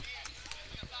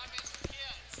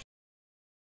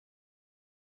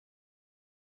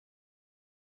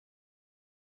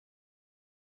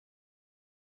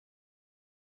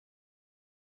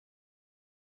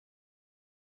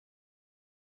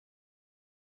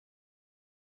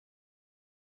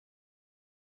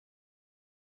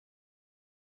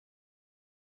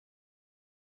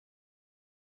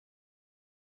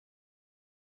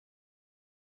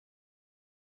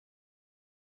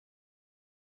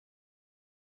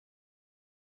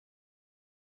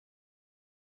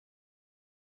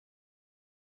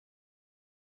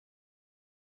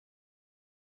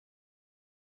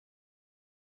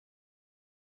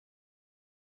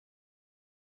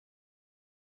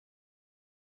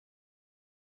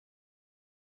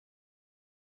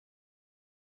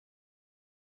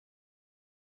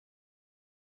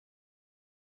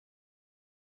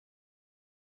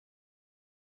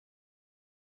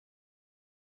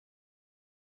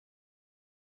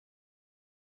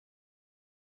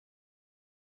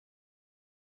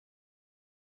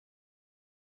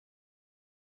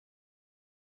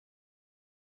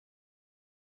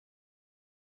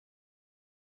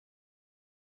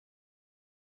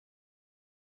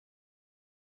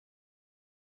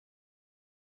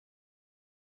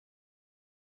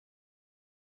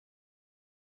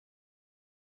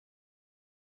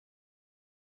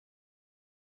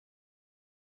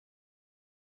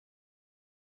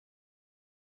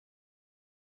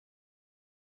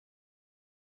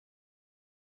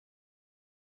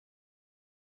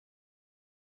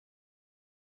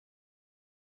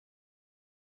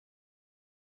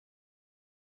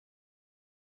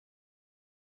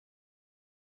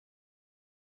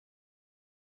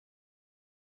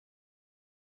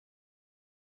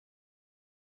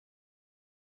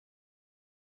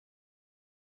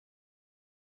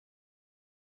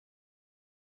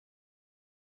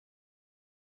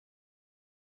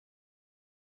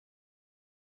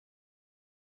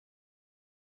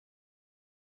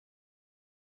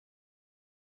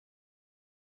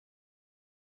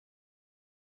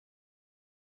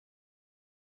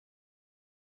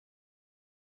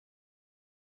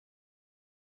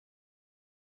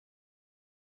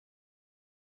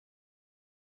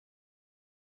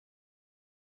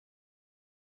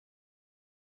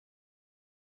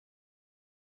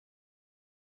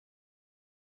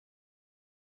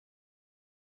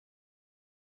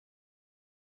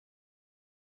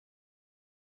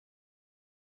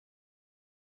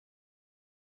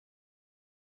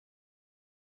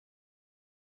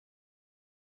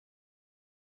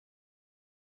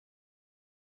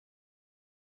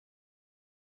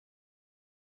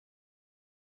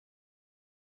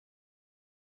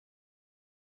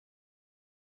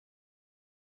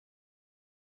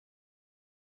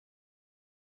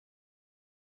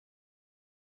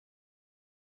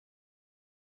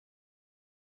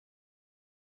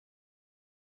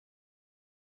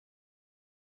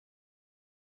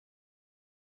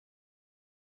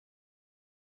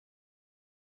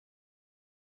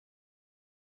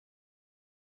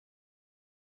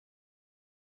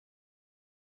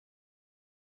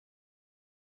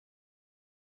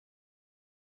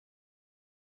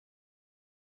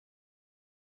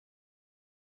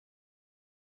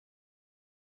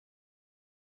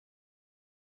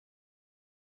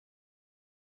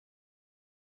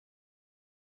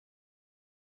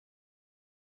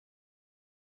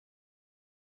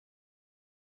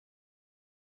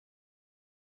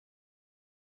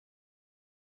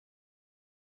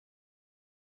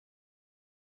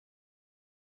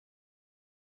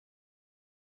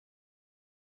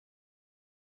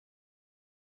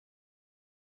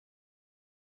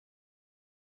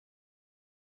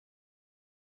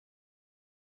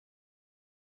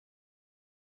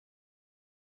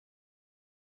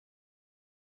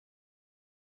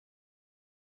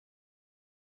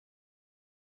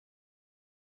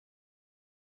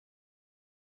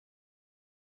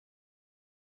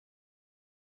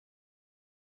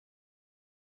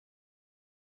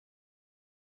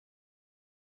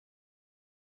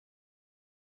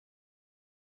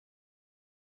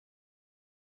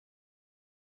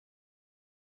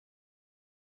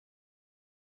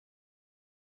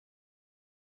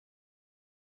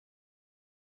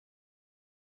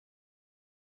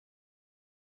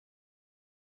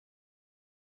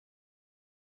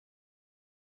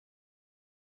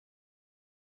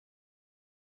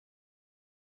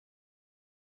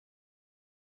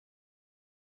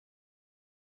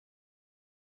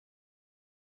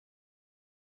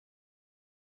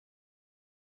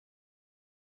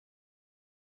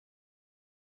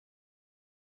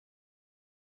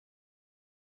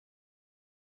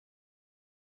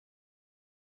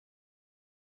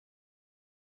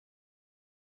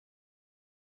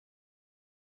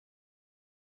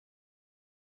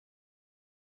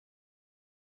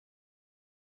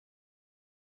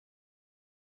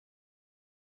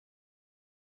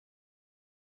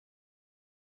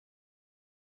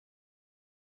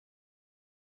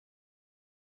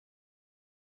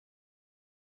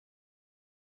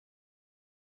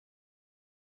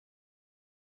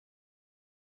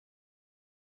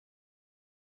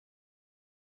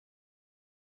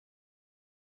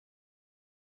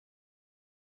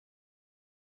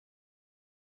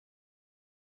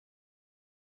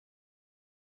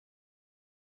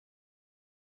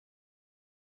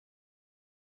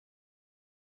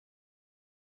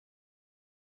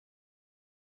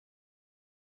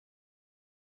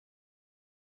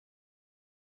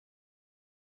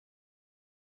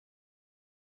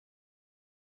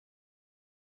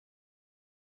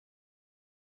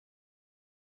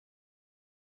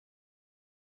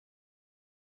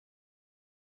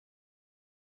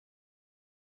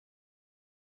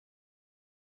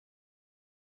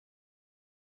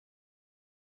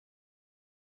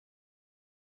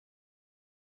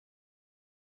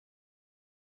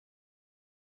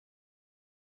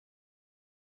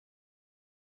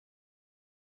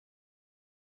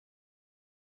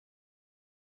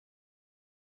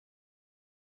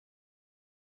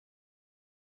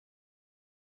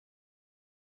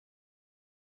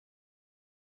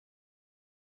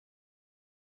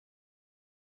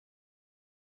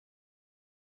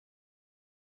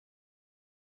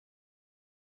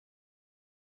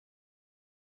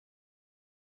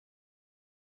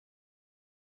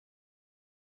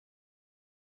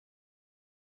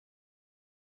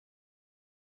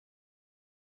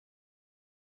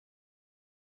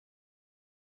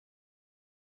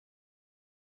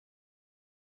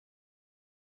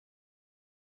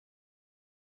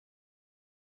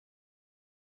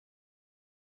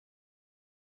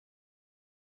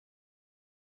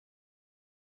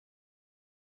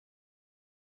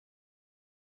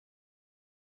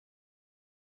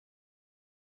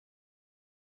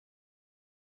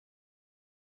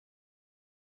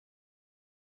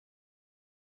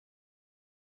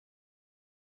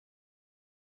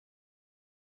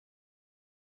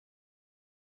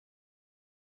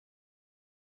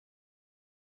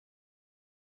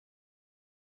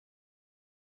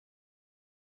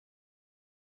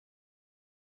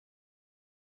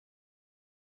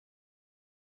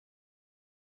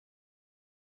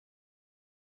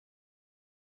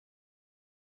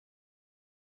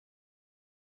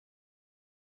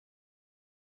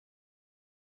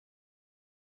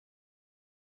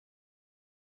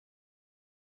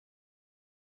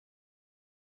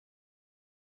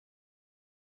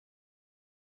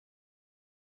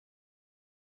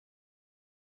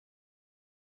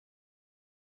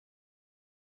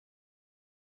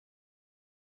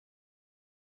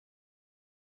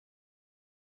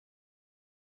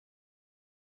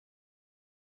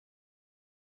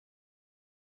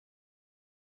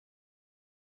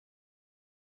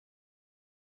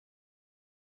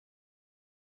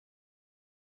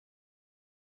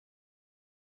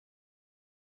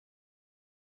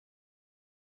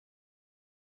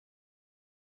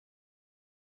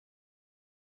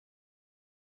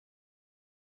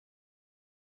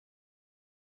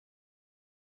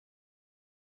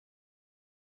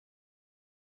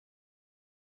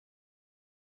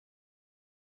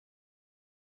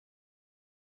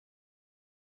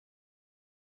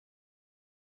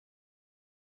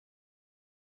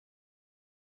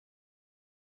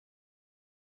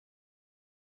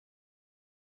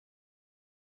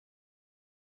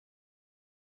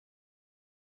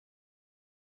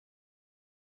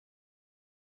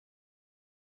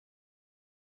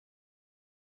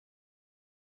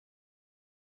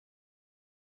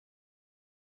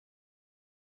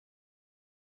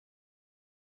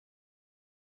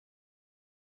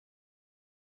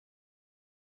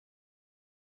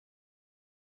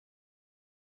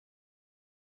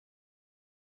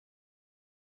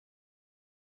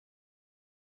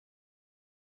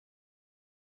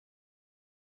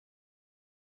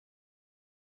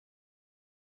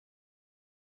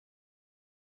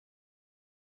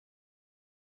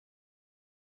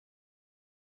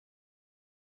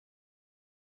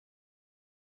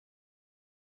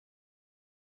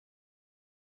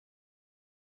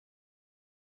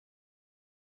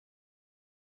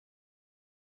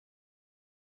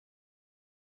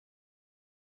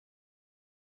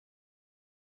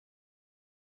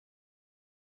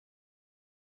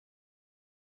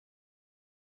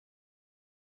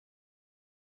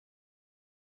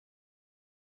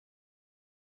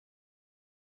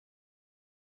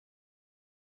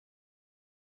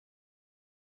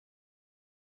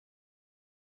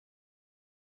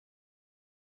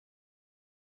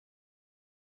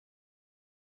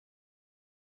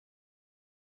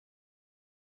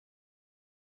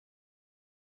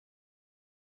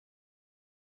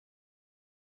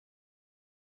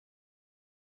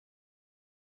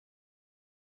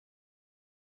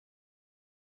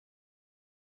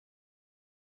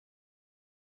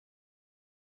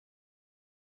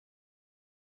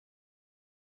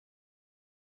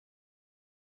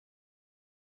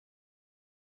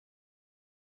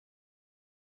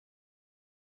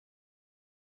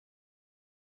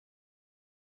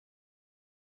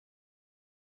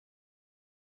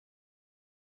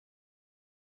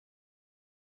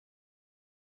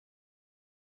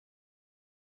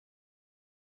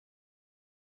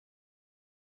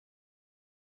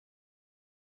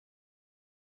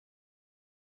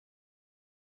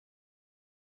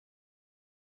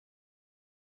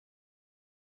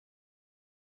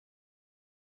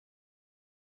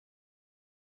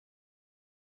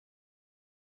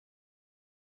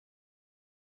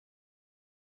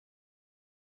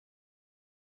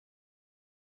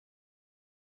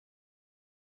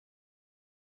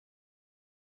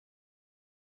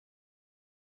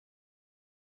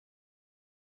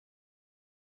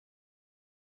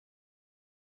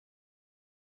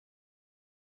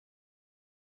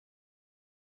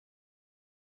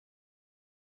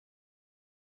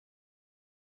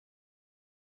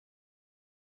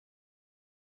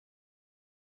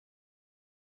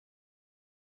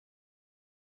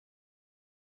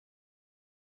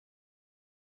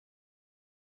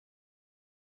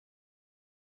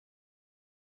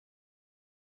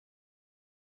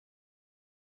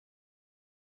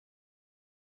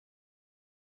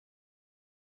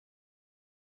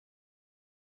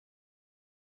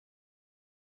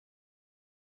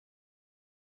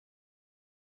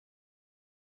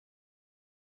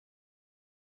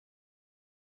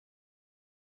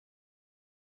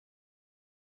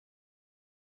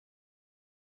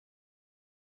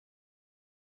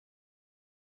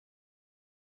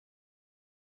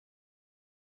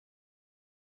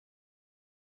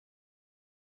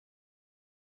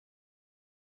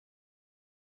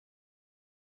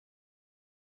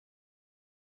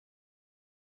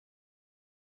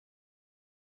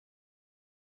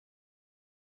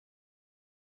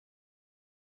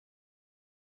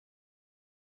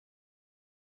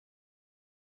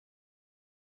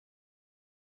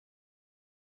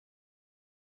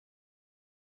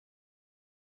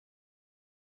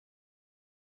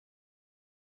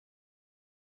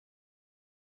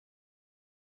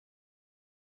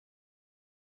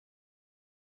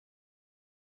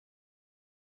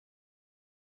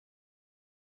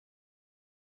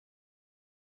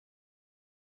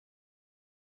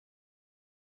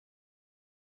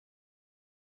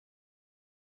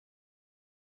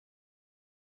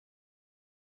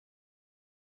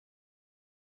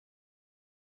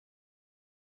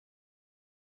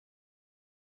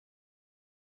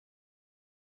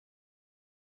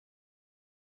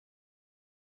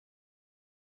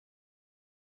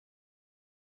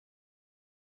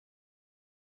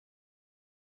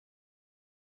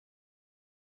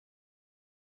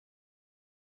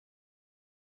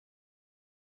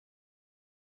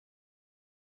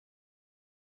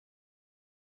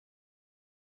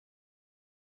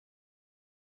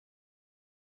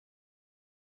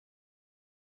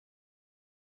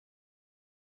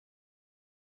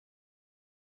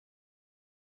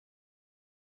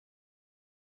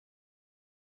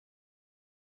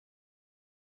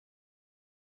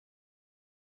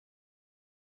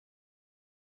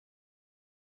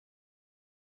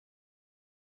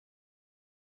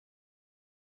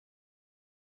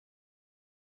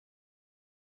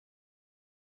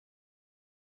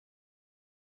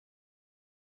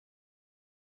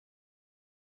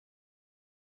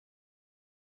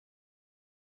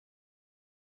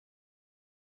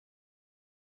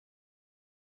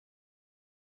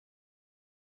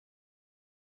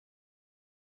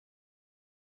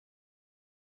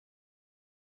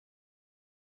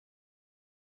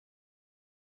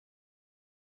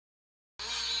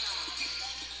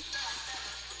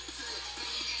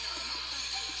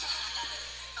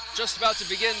 just about to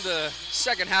begin the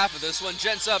second half of this one.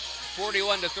 Gents up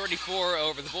 41-34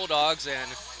 over the Bulldogs,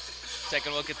 and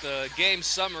taking a look at the game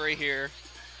summary here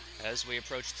as we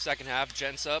approach the second half.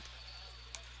 Gents up,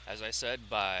 as I said,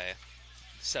 by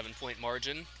 7-point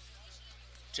margin.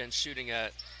 Gents shooting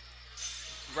at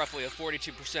roughly a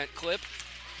 42% clip,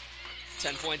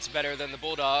 10 points better than the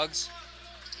Bulldogs.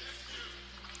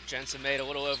 Gents have made a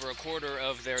little over a quarter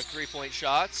of their 3-point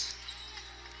shots.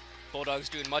 Bulldogs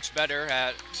doing much better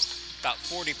at about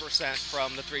 40%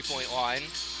 from the 3-point line.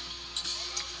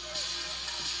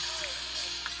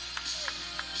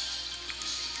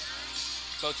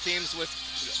 Both teams with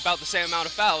about the same amount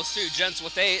of fouls too. Gents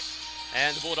with 8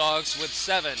 and the Bulldogs with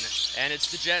 7. And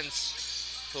it's the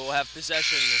Gents who will have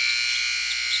possession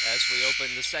as we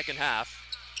open the second half.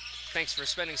 Thanks for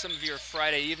spending some of your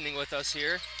Friday evening with us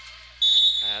here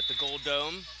at the Gold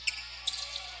Dome.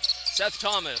 Seth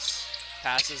Thomas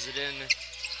passes it in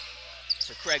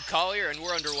to Craig Collier, and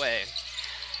we're underway.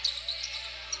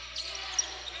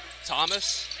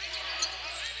 Thomas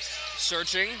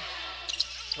searching.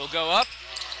 He'll go up.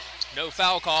 No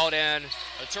foul called and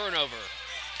a turnover.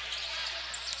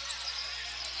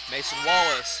 Mason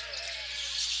Wallace.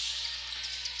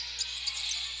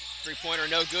 Three-pointer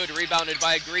no good, rebounded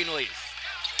by Greenleaf.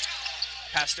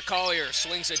 Pass to Collier,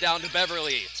 swings it down to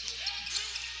Beverly.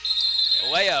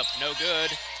 A layup, no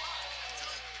good.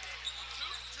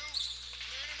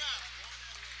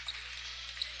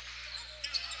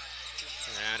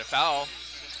 And a foul.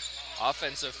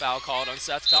 Offensive foul called on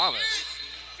Seth Thomas.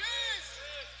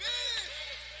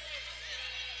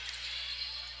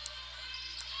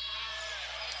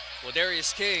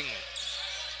 Ladarius King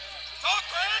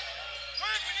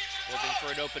looking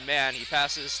for an open man. He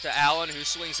passes to Allen, who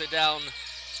swings it down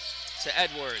to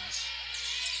Edwards.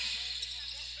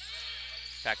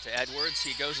 Back to Edwards.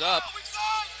 He goes up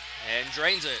and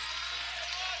drains it.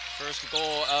 First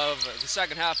goal of the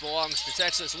second half belongs to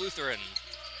Texas Lutheran.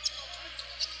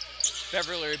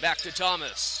 Beverly back to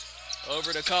Thomas.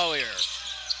 Over to Collier.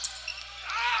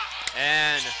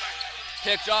 And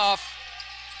picked off.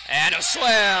 And a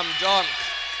slam dunk.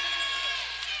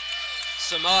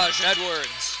 Samaj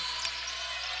Edwards.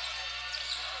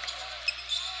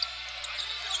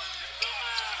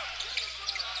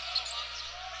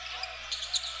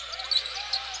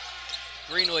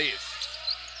 Greenleaf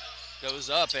goes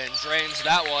up and drains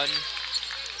that one.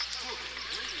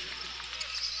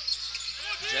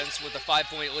 Gents with a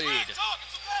 5-point lead.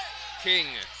 King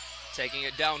taking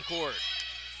it down court.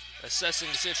 Assessing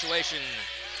the situation.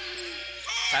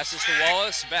 Passes to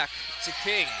Wallace, back to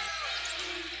King.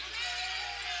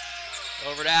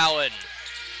 Over to Allen.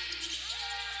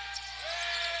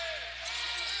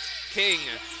 King.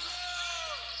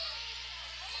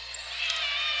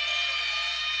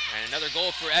 And another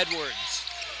goal for Edwards.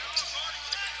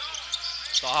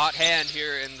 It's a hot hand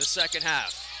here in the second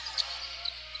half.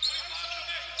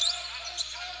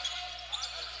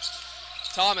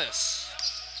 Thomas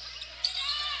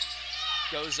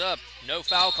goes up, no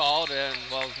foul called, and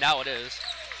well, now it is.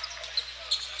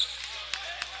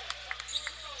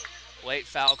 Late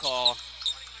foul call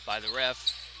by the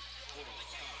ref.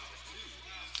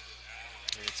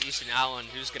 And it's Easton Allen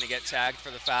who's going to get tagged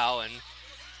for the foul, and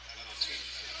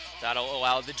that'll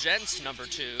allow the Gents, number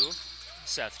 2,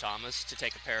 Seth Thomas, to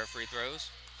take a pair of free throws.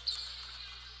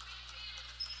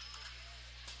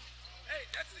 Hey,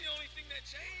 that's the only thing that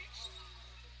changed.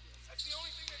 That's the only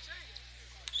thing that changed.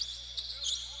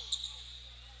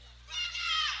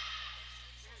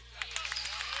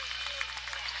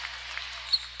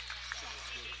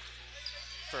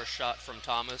 First shot from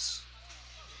Thomas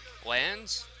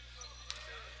lands.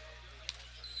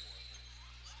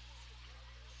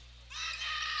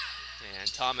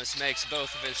 And Thomas makes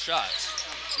both of his shots.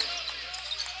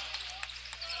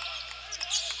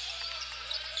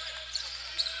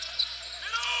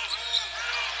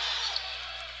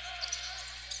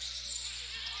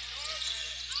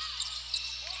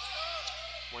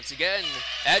 Once again,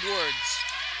 Edwards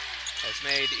has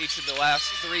made each of the last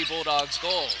 3 Bulldogs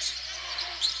goals.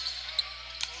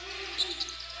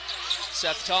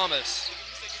 Seth Thomas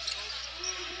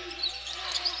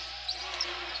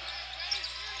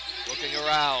looking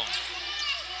around,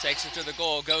 takes it to the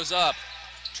goal, goes up,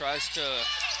 tries to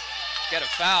get a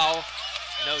foul,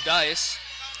 no dice,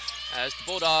 as the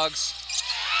Bulldogs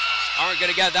aren't going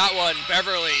to get that one.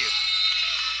 Beverly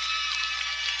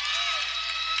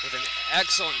with an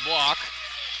excellent block.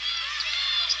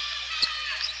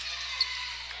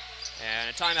 And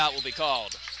a timeout will be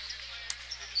called.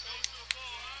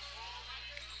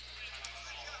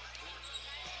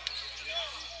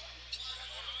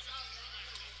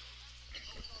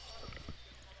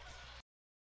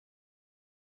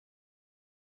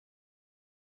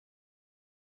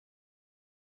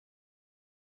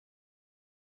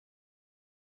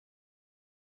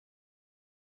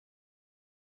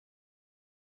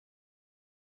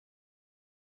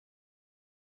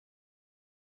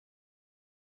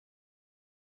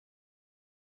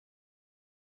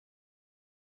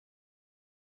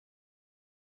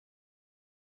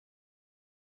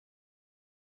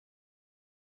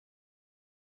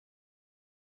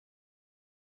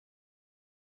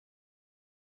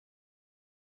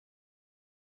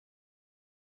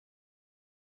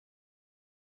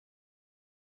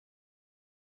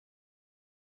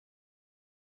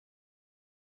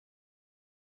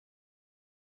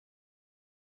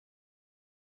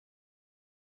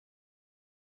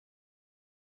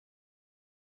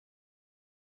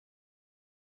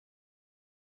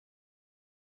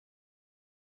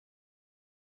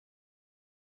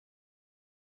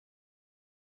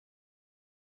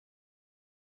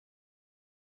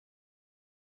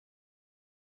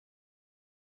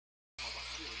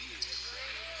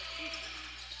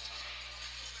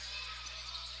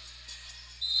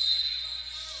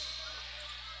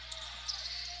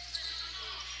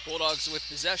 Bulldogs with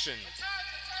possession.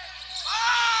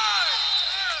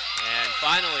 And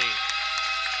finally,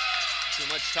 too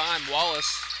much time.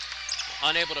 Wallace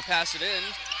unable to pass it in.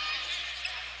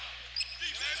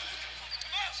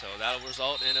 So that'll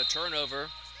result in a turnover.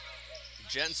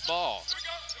 Gents ball.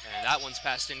 And that one's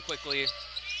passed in quickly.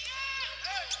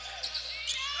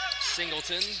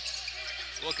 Singleton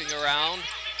looking around.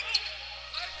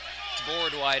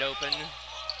 Board wide open.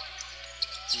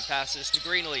 He passes to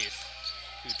Greenleaf,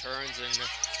 who turns and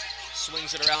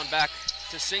swings it around back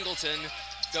to Singleton.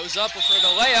 Goes up for the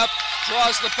layup,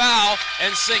 draws the foul,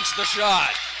 and sinks the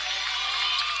shot.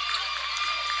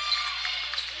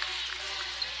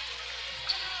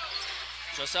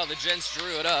 Just how the Gents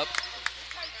drew it up.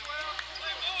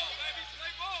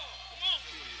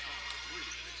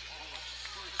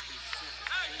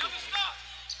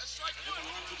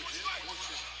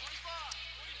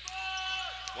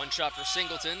 One shot for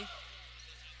Singleton.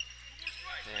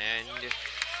 And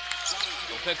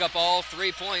we'll pick up all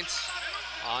 3 points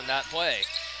on that play.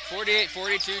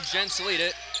 48-42, Gents lead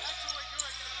it.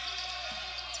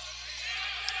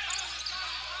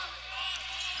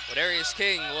 Ladarius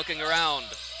King looking around.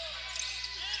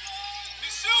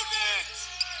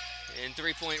 In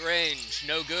three-point range,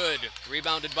 no good.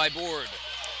 Rebounded by Board.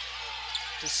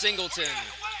 To Singleton.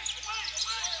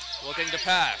 Looking to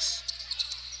pass.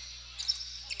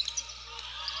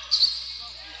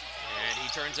 And he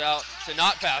turns out to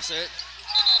not pass it.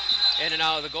 In and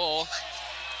out of the goal.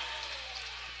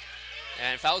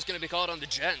 And foul's going to be called on the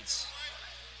Gents.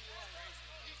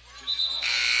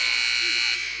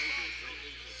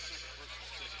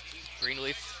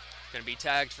 Greenleaf going to be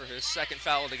tagged for his second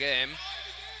foul of the game.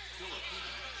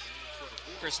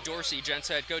 Chris Dorsey, Gents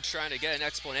head coach, trying to get an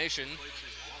explanation.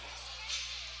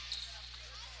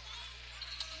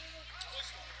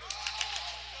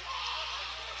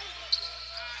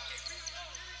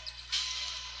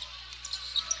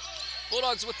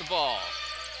 Bulldogs with the ball.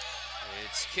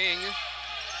 It's King,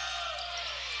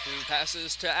 who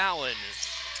passes to Allen.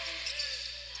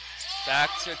 Back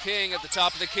to King at the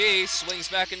top of the key, swings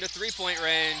back into three-point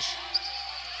range.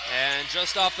 And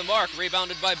just off the mark,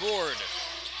 rebounded by Board.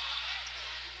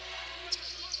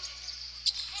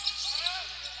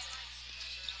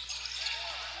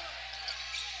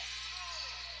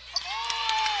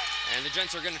 And the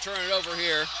Gents are going to turn it over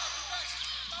here.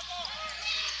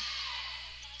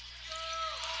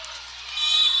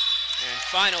 And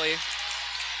finally,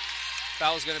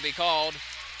 foul's going to be called.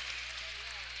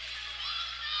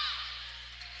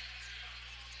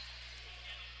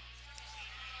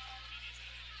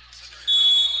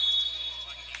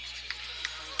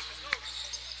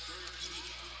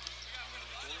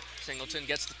 Singleton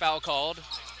gets the foul called,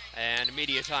 and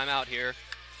immediate timeout here.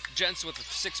 Gents with a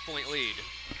 6-point lead.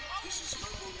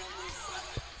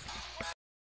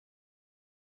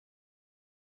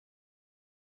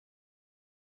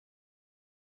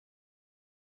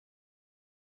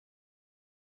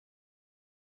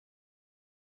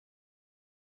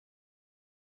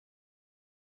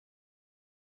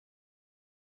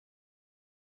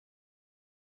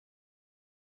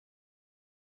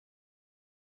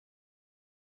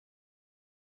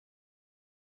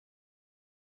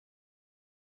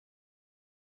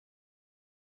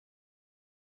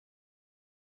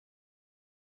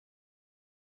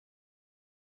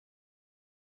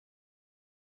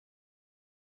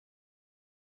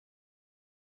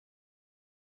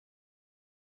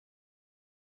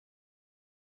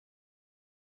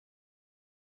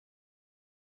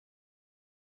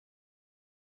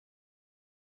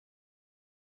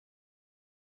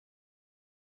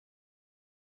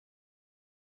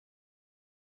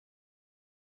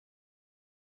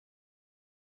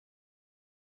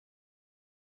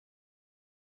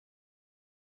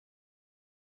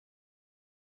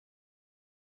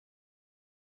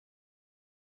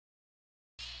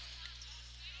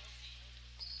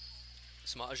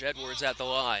 Smaj Edwards at the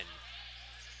line.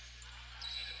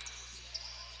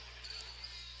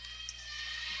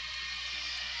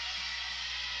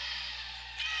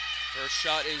 First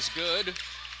shot is good.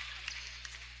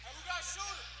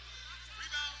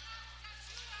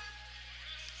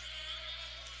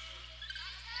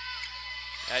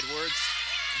 Edwards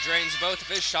drains both of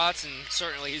his shots, and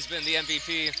certainly he's been the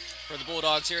MVP for the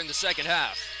Bulldogs here in the second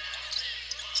half.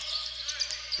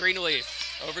 Greenleaf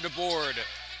over to Board.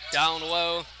 Down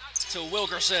low to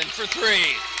Wilkerson for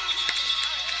three.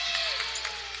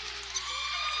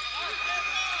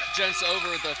 Gents over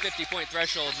the 50-point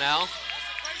threshold now.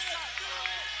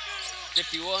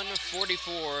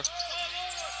 51-44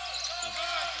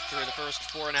 through the first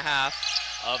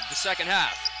 4.5 of the second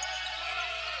half.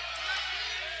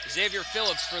 Xavier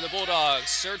Phillips for the Bulldogs,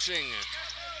 searching.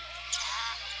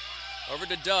 Over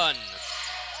to Dunn.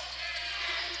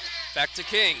 Back to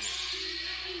King.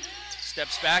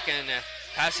 Steps back and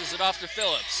passes it off to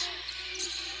Phillips.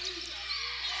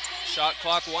 Shot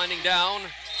clock winding down,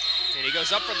 and he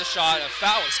goes up for the shot. A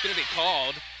foul is going to be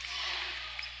called.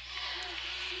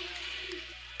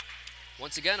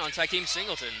 Once again on Tykeem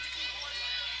Singleton.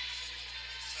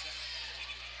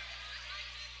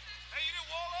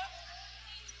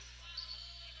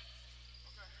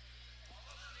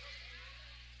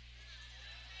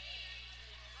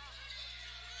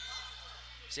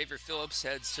 Xavier Phillips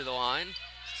heads to the line.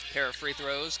 Pair of free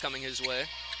throws coming his way.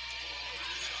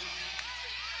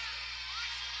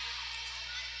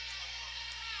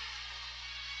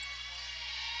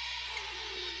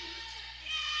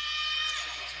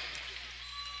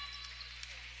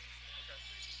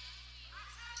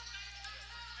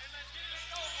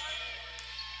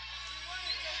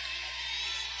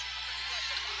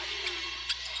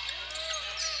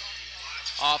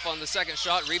 Off on the second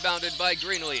shot, rebounded by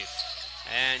Greenleaf.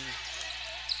 And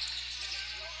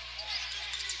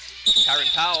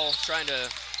Kyron Powell trying to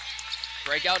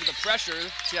break out of the pressure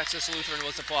Texas Lutheran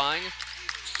was applying.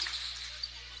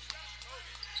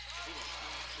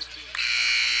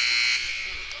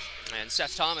 And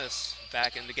Seth Thomas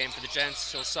back in the game for the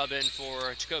Gents. He'll sub in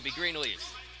for Jacoby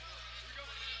Greenleaf.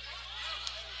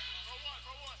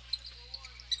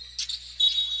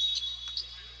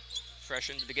 Fresh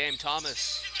into the game,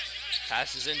 Thomas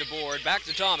passes into Board, back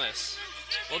to Thomas.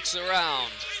 Looks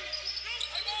around.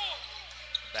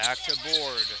 Back to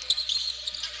Board.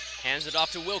 Hands it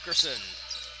off to Wilkerson.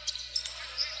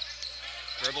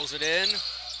 Dribbles it in.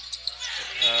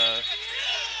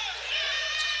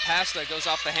 Pass that goes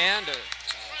off the hand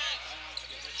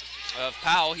of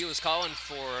Powell. He was calling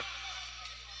for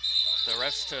the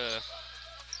refs to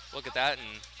look at that,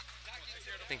 and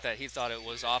I think that he thought it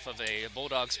was off of a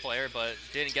Bulldogs player, but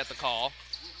didn't get the call.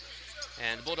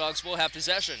 And the Bulldogs will have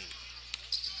possession.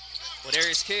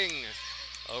 Ladarius King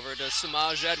over to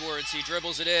Samaj Edwards. He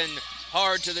dribbles it in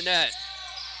hard to the net.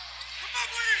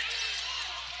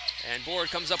 And Board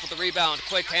comes up with the rebound.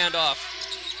 Quick handoff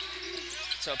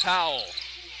to Powell.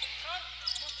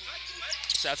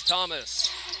 Seth Thomas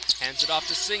hands it off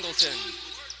to Singleton.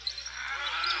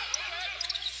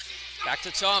 Back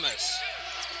to Thomas.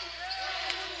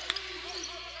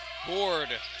 Board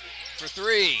for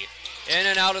three. In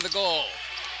and out of the goal.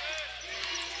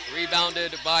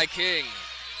 Rebounded by King.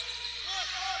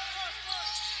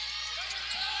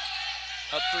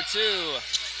 Up for two.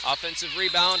 Offensive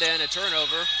rebound and a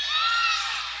turnover.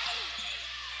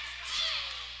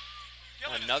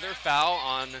 Another foul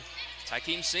on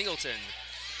Tykeem Singleton.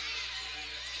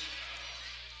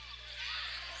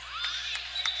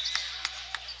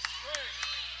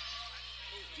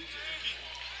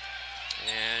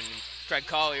 And Craig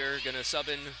Collier gonna sub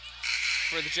in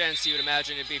for the Gents. You would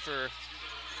imagine it'd be for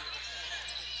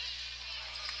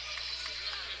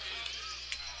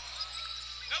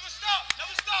Never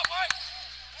stop, Mike.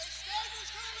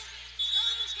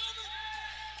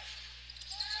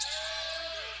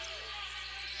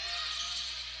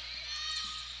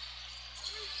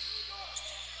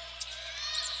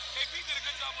 KP did a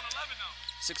good job on 11 now.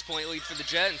 6-point lead for the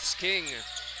Gents. King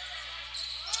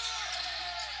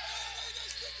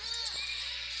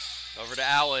over to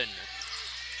Allen.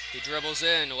 He dribbles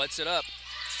in, lets it up.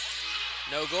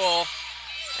 No goal.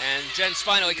 And Gents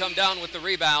finally come down with the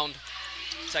rebound.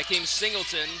 Tykeem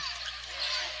Singleton.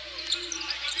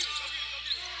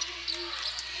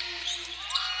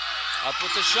 Up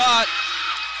with the shot.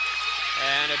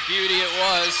 And a beauty it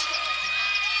was.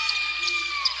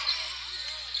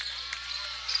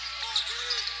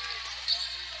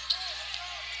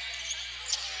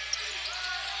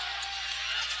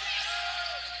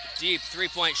 Deep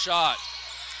three-point shot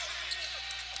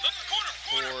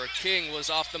for King was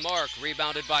off the mark.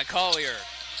 Rebounded by Collier.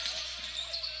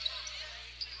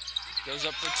 Goes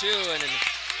up for two, and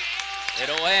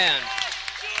it'll land.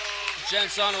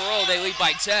 Gents on a roll. They lead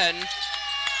by 10.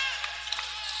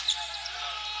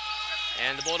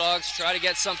 And the Bulldogs try to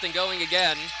get something going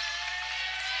again.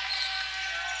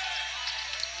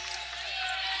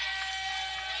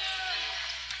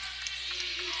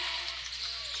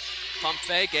 Pump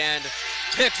fake and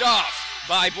picked off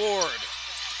by Board.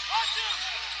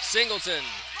 Singleton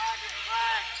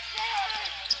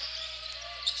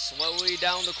slowly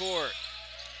down the court.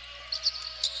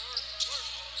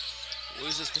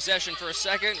 Loses possession for a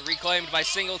second, reclaimed by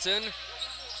Singleton.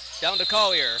 Down to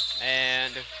Collier,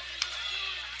 and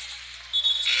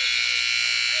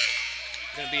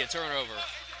gonna be a turnover.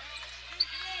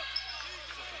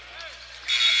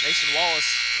 Mason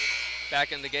Wallace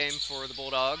back in the game for the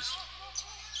Bulldogs.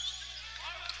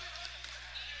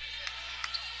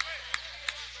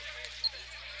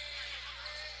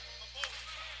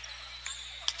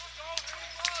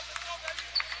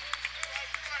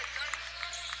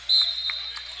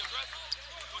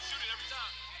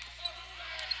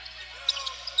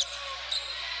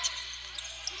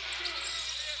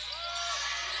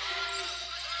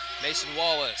 Mason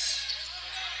Wallace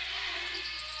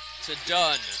to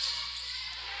Dunn,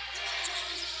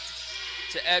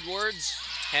 to Edwards,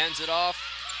 hands it off,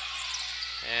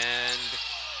 and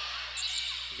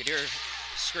you can hear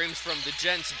screams from the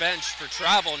Gents bench for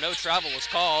travel. No travel was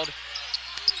called,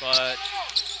 but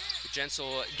the Gents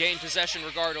will gain possession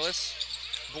regardless.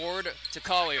 Board to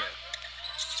Collier.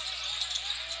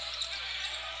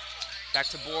 Back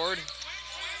to Board.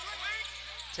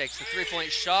 Takes the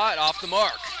three-point shot off the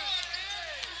mark.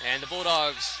 And the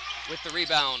Bulldogs with the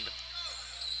rebound.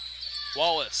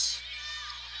 Wallace.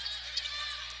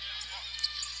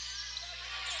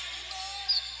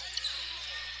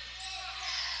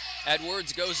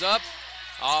 Edwards goes up,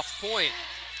 off point.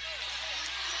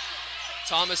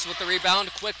 Thomas with the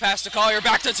rebound, quick pass to Collier,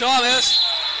 back to Thomas.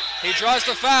 He draws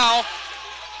the foul.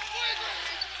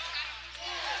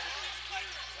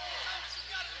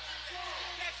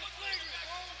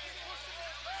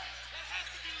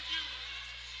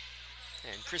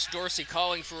 And Chris Dorsey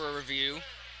calling for a review.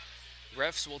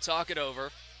 Refs will talk it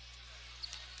over.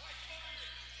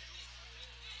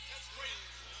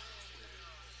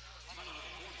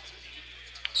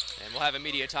 And we'll have a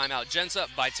media timeout. Gents up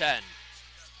by 10.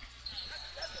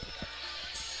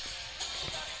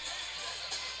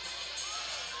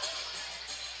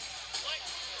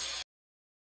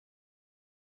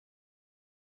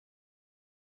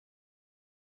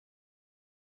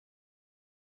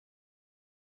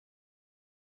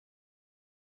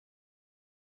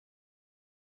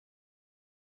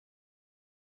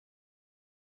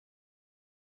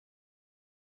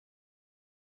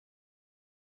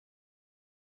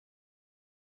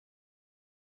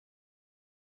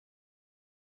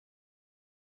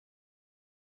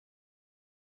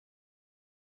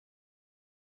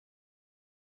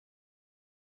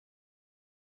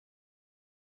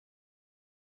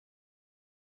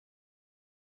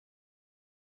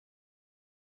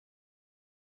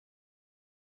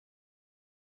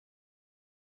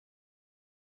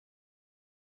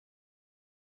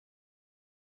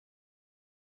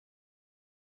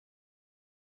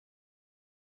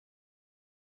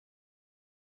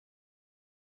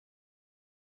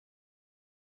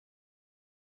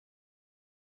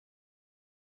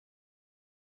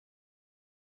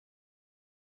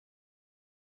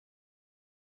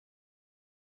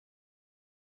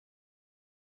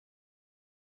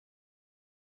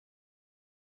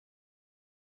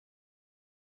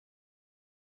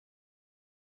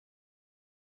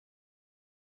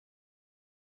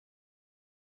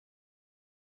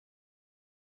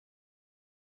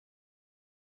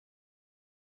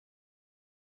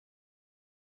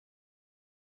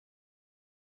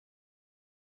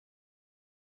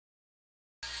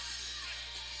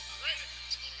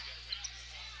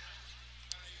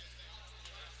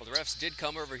 Well, the refs did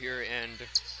come over here and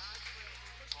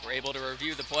were able to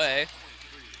review the play.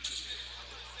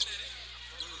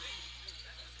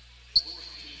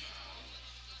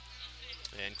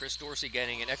 And Chris Dorsey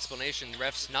getting an explanation. The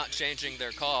refs not changing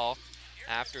their call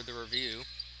after the review.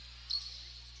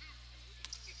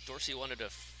 Dorsey wanted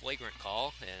a flagrant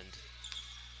call, and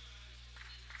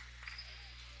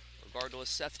regardless,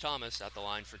 Seth Thomas at the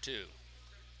line for two.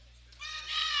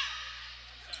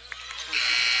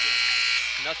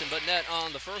 Nothing but net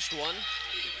on the first one.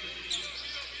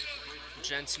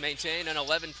 Gents maintain an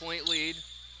 11-point lead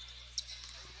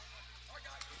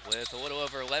with a little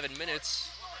over 11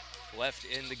 minutes left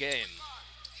in the game.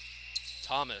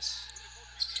 Thomas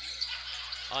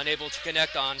unable to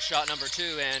connect on shot number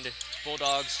two, and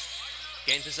Bulldogs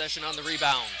gain possession on the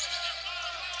rebound.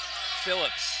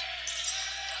 Phillips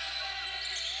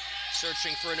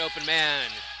searching for an open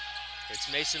man.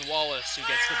 It's Mason Wallace who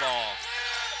gets the ball.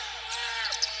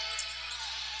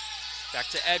 Back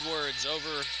to Edwards,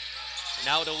 over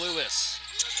now to Lewis.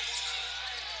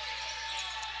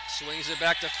 Swings it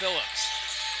back to Phillips.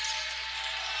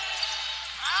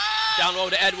 Down low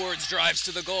to Edwards, drives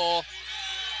to the goal,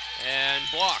 and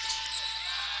blocked.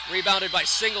 Rebounded by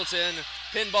Singleton,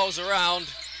 pinballs around.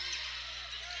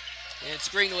 And it's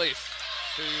Greenleaf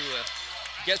who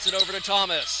gets it over to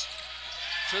Thomas.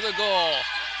 To the goal,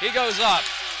 he goes up,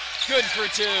 good for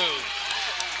two.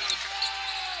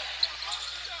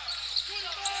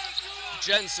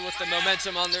 Gents with the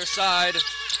momentum on their side.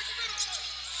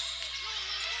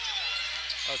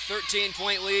 A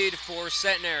 13-point lead for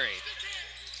Centenary.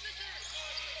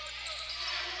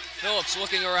 Phillips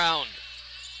looking around.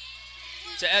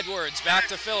 To Edwards, back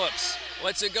to Phillips.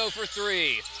 Lets it go for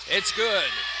three. It's good.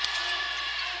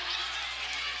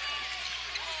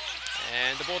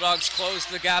 And the Bulldogs close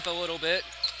the gap a little bit.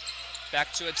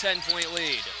 Back to a 10-point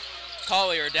lead.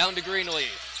 Collier down to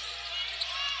Greenleaf.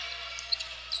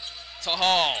 To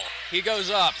Hall. He goes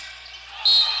up.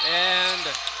 And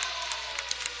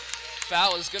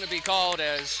foul is going to be called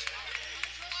as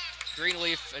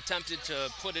Greenleaf attempted to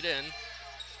put it in.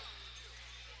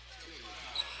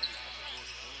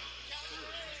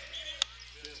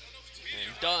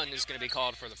 And Dunn is going to be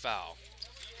called for the foul.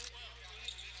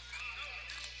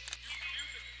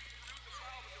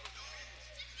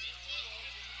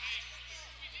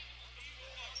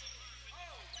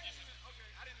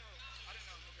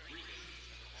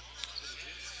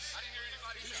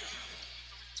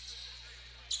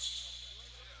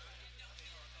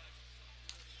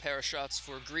 Pair of shots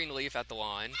for Greenleaf at the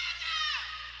line.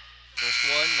 First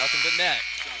one, nothing but net.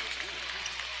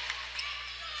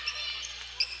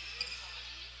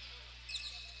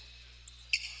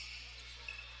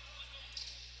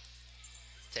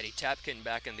 Teddy Tapkin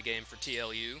back in the game for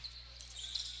TLU.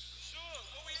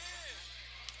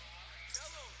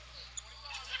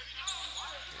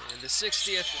 And the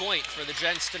 60th point for the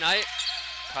Gents tonight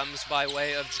comes by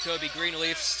way of Jacoby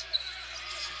Greenleaf's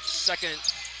second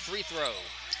free throw.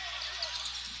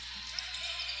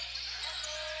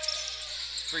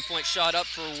 Three-point shot up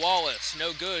for Wallace,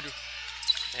 no good.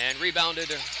 And rebounded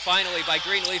finally by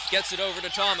Greenleaf, gets it over to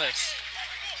Thomas.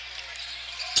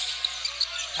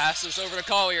 Passes over to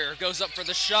Collier, goes up for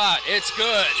the shot, it's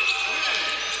good.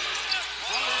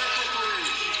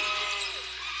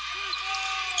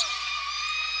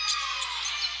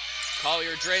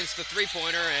 Collier drains the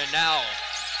three-pointer, and now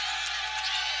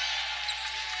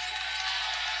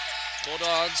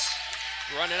Bulldogs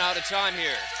running out of time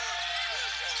here.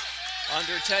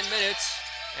 Under 10 minutes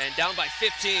and down by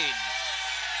 15.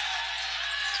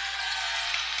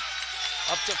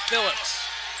 Up to Phillips.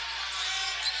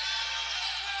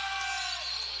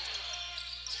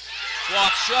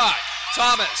 Block shot.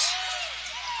 Thomas.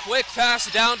 Quick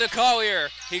pass down to Collier.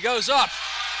 He goes up.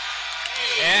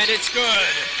 And it's good.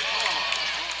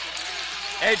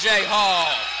 A.J. Hall.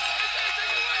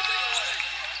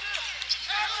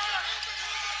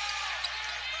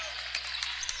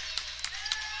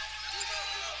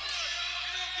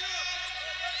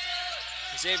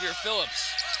 Xavier Phillips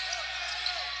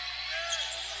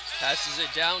passes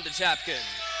it down to Tapkin.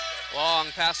 Long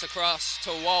pass across to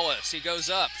Wallace. He goes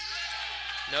up.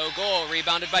 No goal.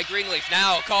 Rebounded by Greenleaf.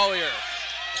 Now Collier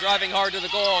driving hard to the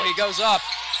goal. He goes up.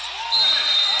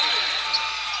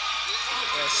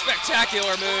 A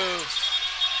spectacular move.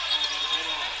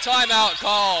 Timeout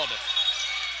called.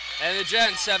 And the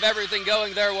Gents have everything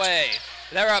going their way.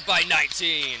 They're up by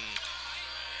 19.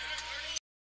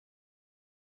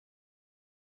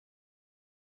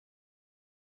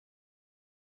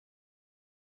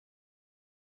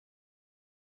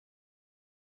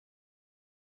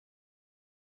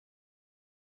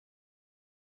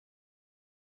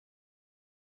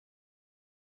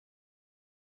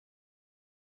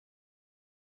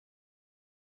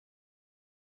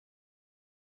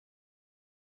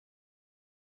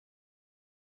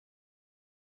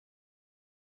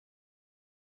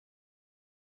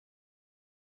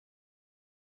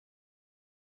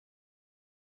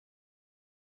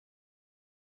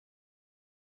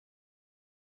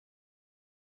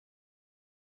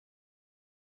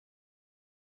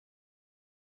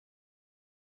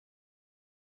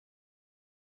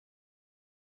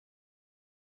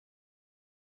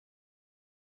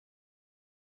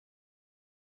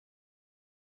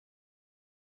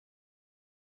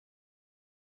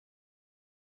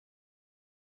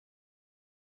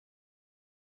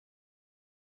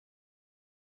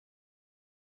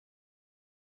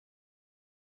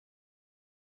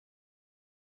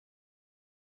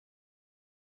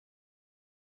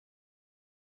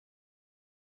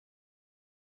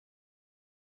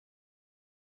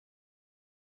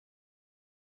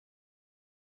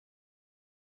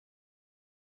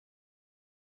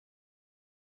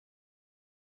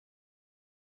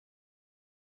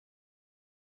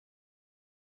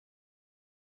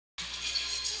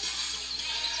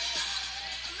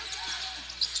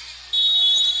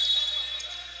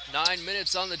 Nine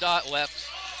minutes on the dot left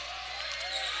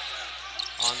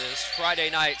on this Friday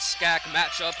night SCAC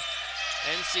matchup,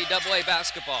 NCAA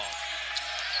basketball.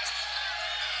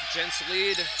 Gents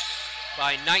lead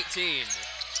by 19.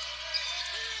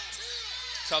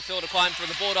 Tough hill to climb for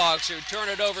the Bulldogs, who turn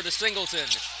it over to Singleton.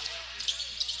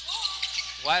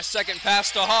 Last second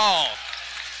pass to Hall.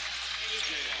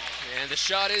 And the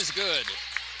shot is good.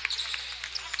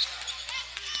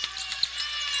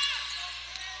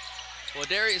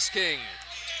 Ladarius King.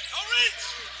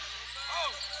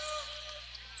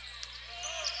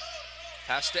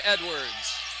 Pass to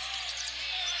Edwards.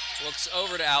 Looks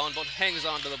over to Allen, but hangs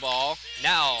on to the ball.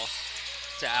 Now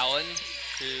to Allen,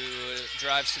 who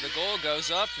drives to the goal, goes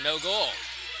up, no goal.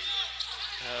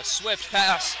 A swift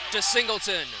pass to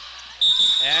Singleton.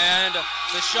 And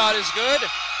the shot is good.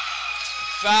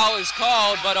 Foul is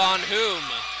called, but on whom?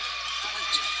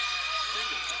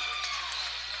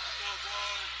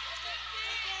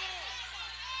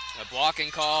 A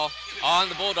blocking call on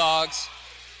the Bulldogs.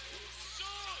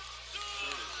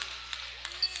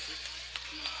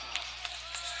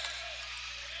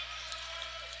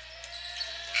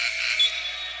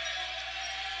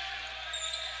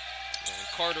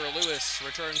 Carter Lewis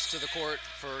returns to the court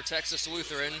for Texas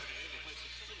Lutheran.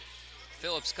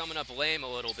 Phillips coming up lame a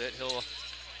little bit. He'll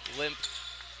limp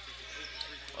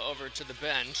over to the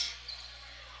bench.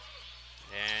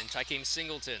 And Tykeem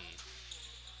Singleton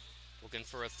looking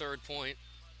for a third point.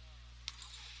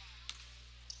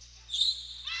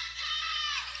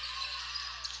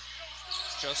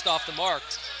 Just off the mark.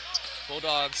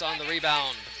 Bulldogs on the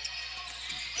rebound.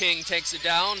 King takes it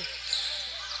down.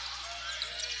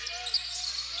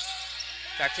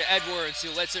 Back to Edwards,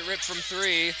 who lets it rip from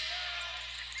three.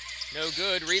 No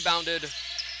good, rebounded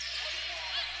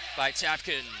by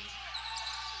Tapkin.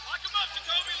 Lock him up,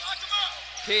 Jacoby, lock him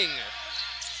up. King.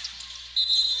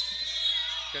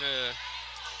 Gonna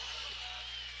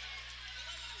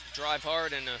drive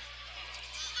hard, and a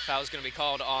foul's gonna be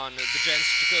called on the Gents,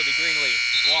 Jacoby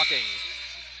Greenleaf, walking.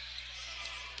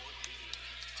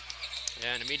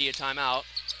 And immediate timeout.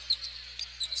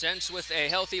 Gents with a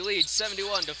healthy lead,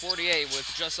 71-48,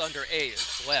 with just under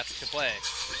 8 left to play.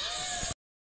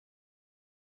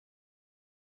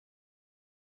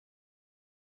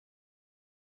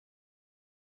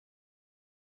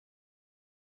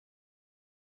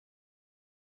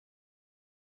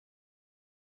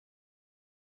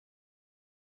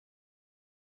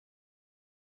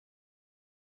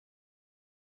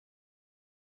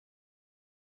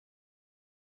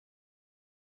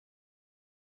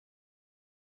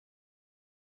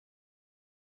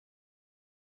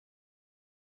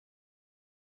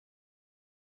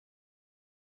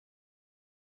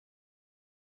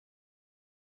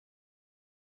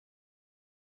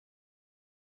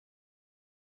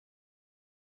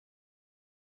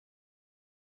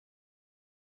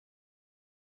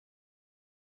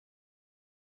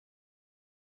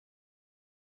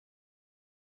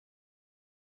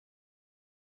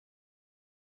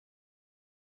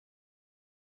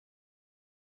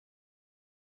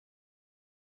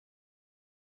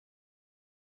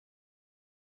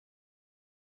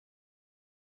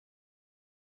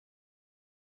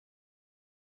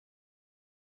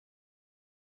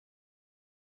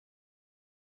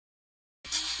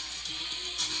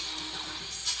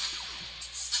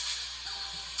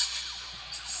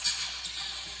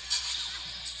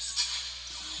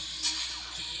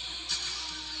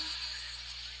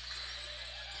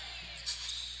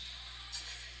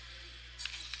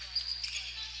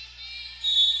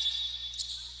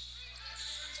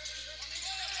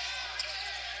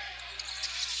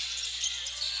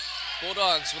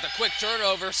 Bulldogs with a quick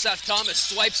turnover. Seth Thomas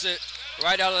swipes it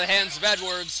right out of the hands of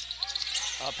Edwards.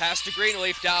 Pass to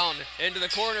Greenleaf, down into the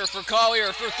corner for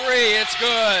Collier for three. It's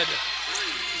good.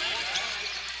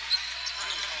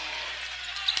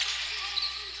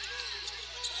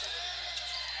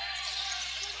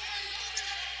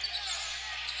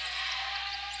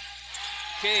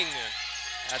 King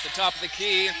at the top of the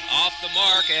key, off the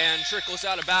mark, and trickles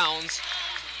out of bounds.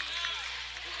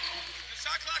 The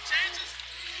shot clock changes.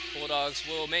 Bulldogs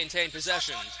will maintain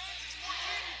possession.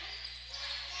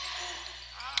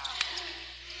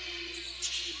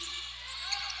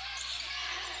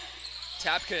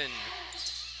 Tapkin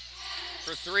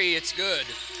for three, it's good.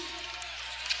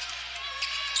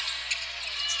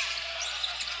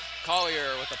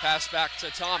 Collier with the pass back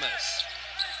to Thomas.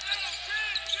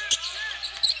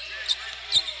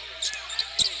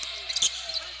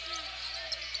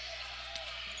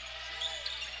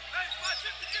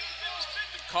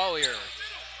 Collier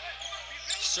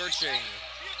searching.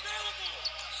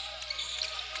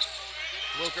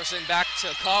 Wilkerson back to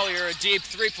Collier, a deep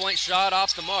three-point shot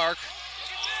off the mark.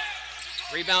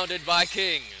 Rebounded by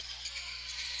King.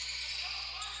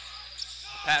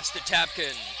 Pass to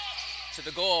Tapkin to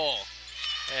the goal.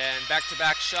 And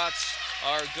back-to-back shots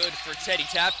are good for Teddy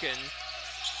Tapkin.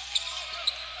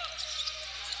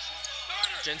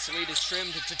 Gents lead is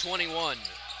trimmed to 21.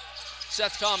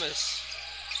 Seth Thomas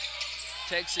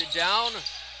takes it down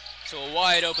to a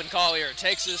wide open Collier.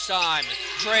 Takes his time,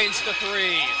 drains the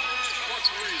three.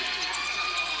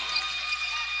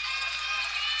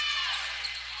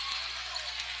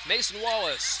 Mason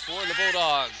Wallace for the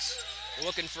Bulldogs,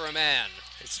 looking for a man.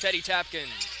 It's Teddy Tapkin.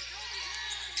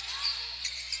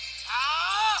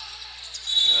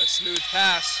 A smooth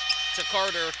pass to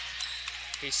Carter.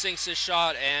 He sinks his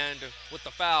shot, and with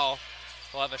the foul,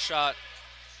 he'll have a shot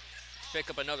to pick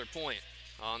up another point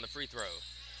on the free throw.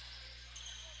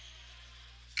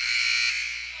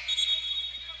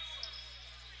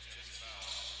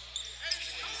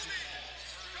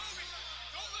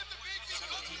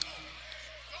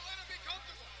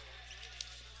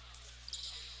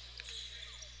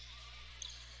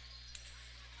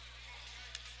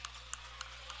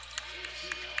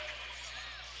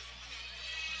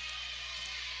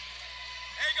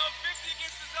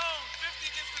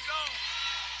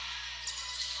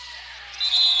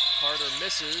 Carter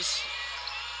misses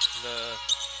the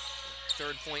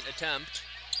third point attempt.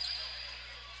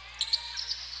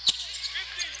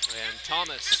 And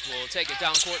Thomas will take it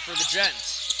down court for the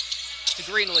Gents. To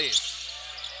Greenleaf.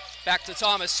 Back to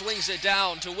Thomas, swings it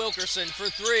down to Wilkerson for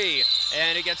three.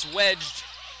 And it gets wedged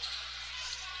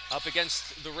up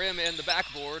against the rim and the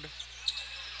backboard.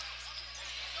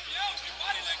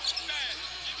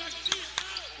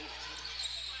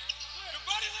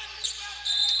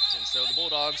 And so the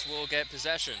Bulldogs will get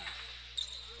possession.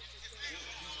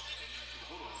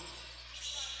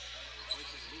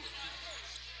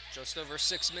 Just over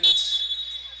 6 minutes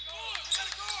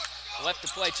left to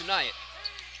play tonight.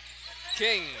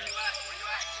 King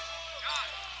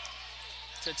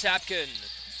to Tapkin.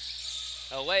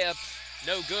 A layup,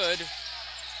 no good.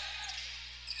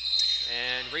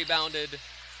 And rebounded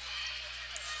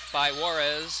by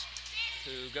Juarez,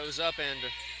 who goes up and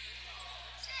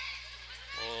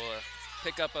will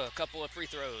pick up a couple of free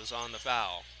throws on the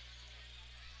foul.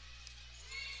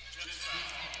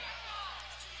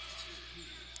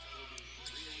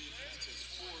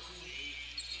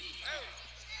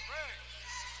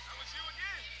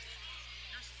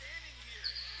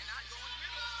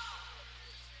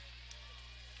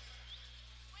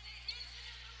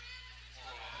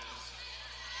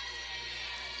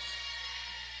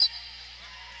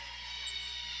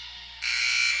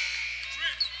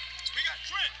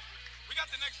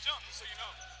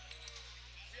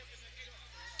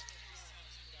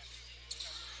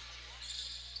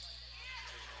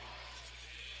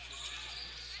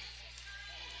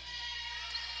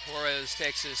 Juarez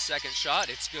takes his second shot.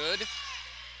 It's good.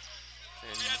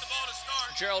 And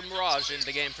Gerald Mirage in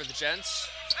the game for the Gents.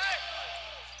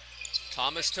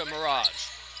 Thomas to Mirage.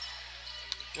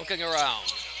 Looking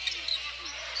around.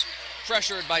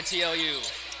 Pressured by TLU.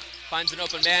 Finds an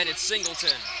open man. It's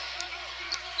Singleton.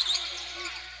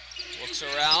 Looks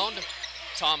around.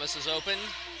 Thomas is open.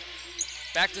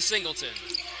 Back to Singleton.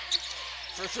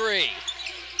 For three.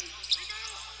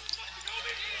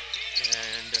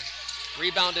 And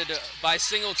rebounded by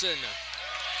Singleton.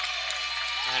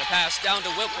 And a pass down to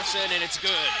Wilkerson, and it's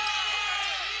good.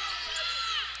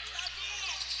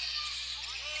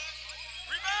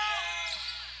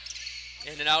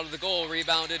 In and out of the goal,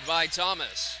 rebounded by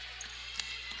Thomas.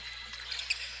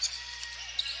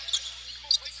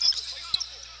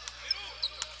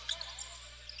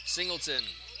 Singleton.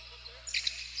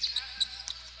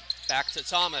 Back to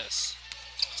Thomas.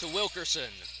 To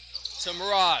Wilkerson. To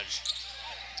Mirage.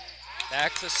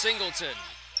 Back to Singleton.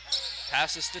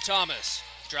 Passes to Thomas.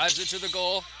 Drives it to the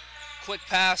goal. Quick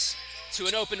pass to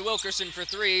an open Wilkerson for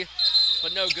three,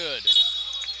 but no good.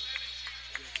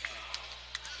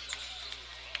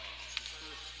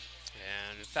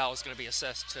 And the foul is going to be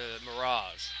assessed to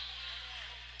Mirage.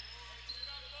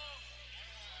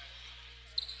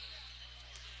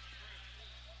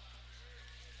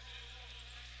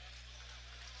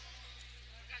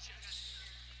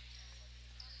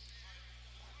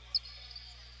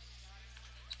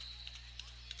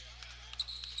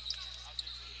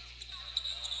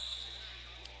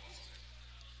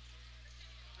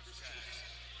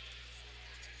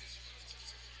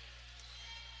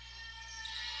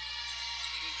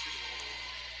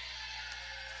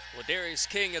 Darius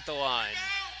King at the line.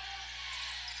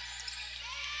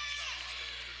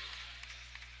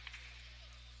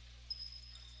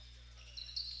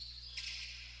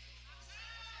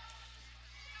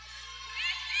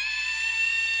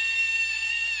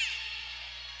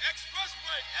 Express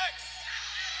break, X.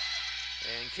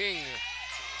 And King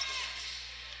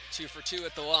 2 for 2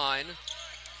 at the line.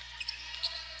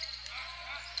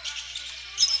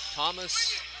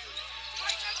 Thomas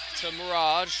to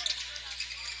Mirage.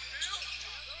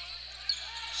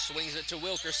 Swings it to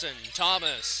Wilkerson.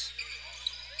 Thomas.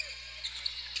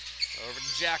 Over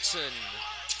to Jackson.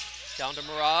 Down to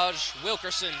Mirage.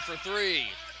 Wilkerson for three.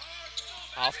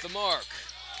 Off the mark.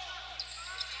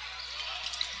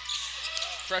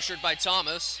 Pressured by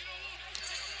Thomas.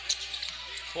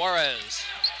 Juarez.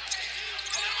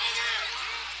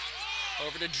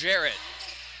 Over to Jarrett.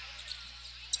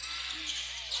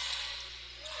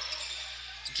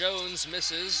 Jones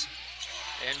misses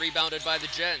and rebounded by the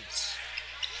Gents.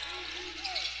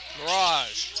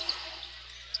 Mirage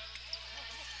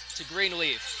to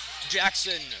Greenleaf.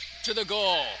 Jackson to the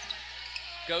goal.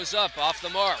 Goes up off the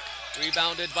mark.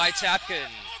 Rebounded by Tapkin.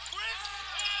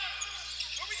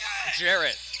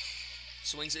 Jarrett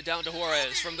swings it down to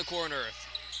Juarez from the corner.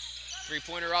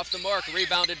 Three-pointer off the mark.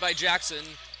 Rebounded by Jackson,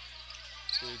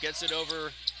 who gets it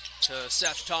over to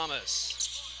Seth Thomas.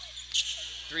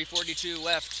 3:42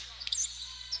 left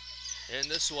in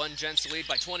this one. Gents lead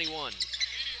by 21.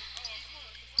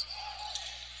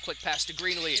 Quick pass to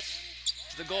Greenleaf.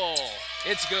 To the goal.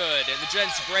 It's good, and the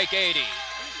Gents break 80.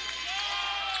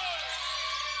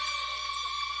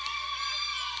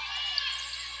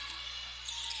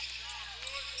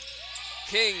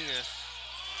 King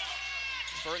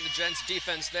burned the Gents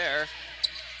defense there.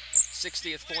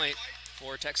 60th point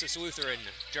for Texas Lutheran.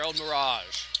 Gerald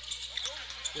Mirage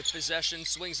with possession,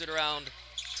 swings it around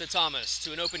to Thomas,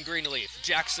 to an open Greenleaf.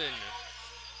 Jackson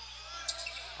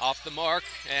off the mark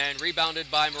and rebounded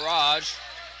by Mirage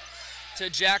to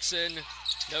Jackson.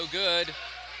 No good.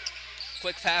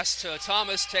 Quick pass to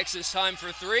Thomas, takes his time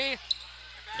for three.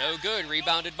 No good,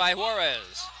 rebounded by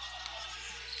Juarez.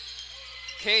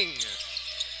 King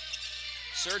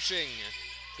searching,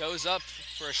 goes up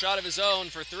for a shot of his own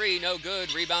for three. No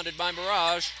good, rebounded by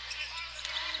Mirage.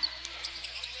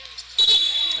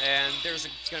 And there's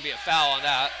going to be a foul on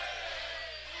that.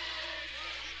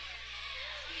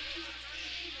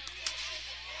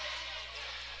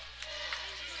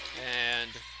 And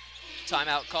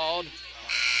timeout called.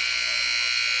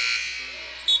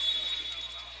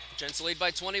 Gents lead by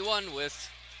 21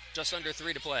 with just under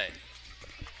 3 to play.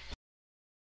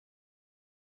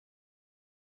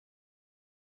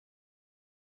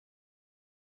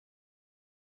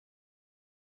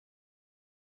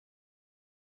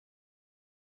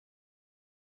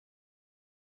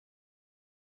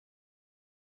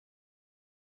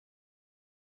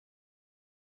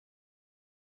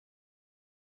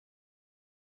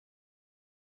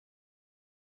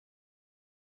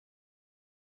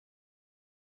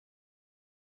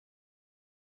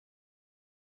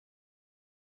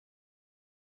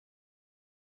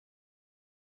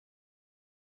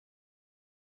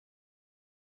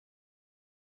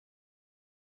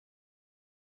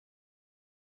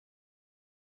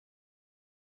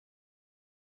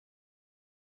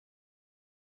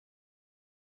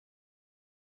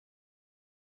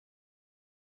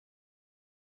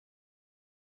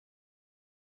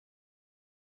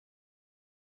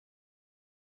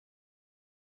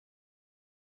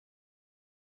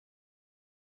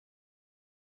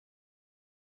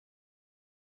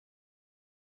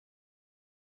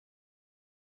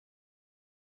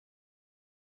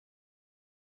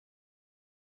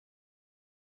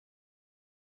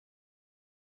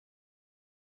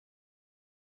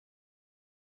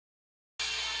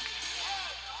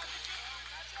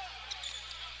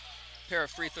 Pair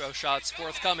of free throw shots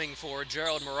forthcoming for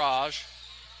Gerald Mirage.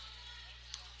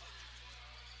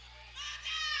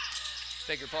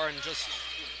 Beg your pardon,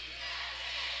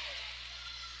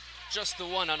 just the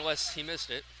one unless he missed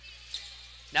it.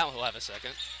 Now he'll have a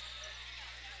second.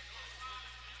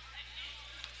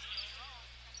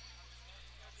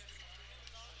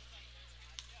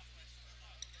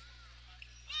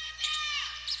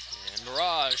 And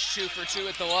Mirage 2 for 2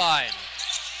 at the line.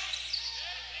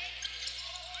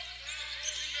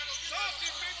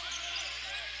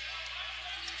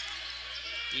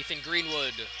 Ethan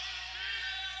Greenwood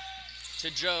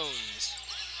to Jones,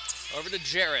 over to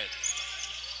Jarrett.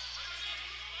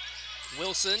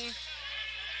 Wilson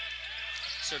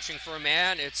searching for a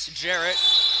man, it's Jarrett,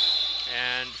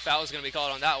 and foul's going to be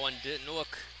called on that one. Didn't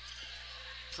look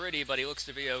pretty, but he looks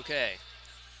to be okay.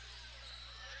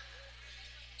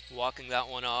 Walking that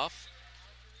one off.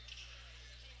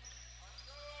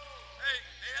 Hey,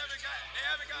 they haven't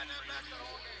gotten that back the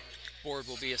whole game. Board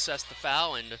will be assessed the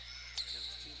foul, and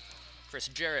Chris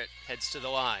Jarrett heads to the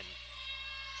line.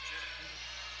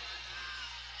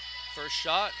 First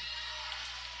shot,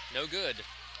 no good.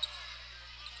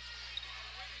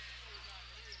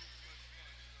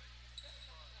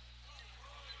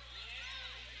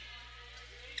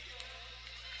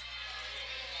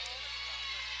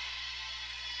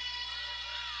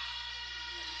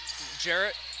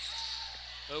 Jarrett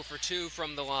 0 for 2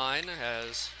 from the line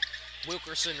as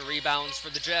Wilkerson rebounds for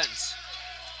the Gents.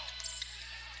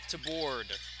 To Board.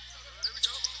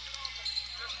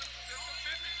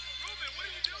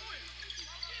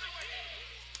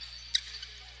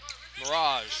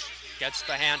 Mirage gets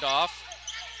the handoff.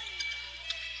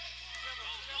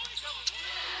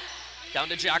 Down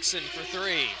to Jackson for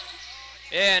 3.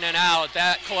 In and out,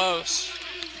 that close.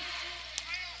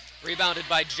 Rebounded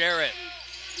by Jarrett.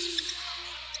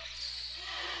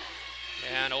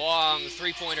 And a long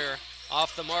three-pointer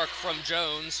off the mark from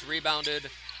Jones, rebounded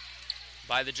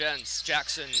by the Gents.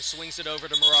 Jackson swings it over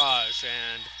to Mirage,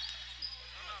 and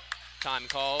time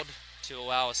called to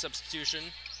allow a substitution.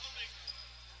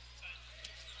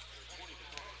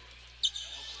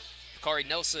 Bakari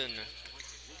Nelson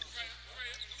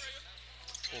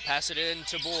will pass it in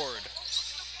to Board.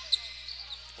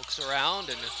 Looks around,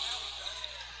 and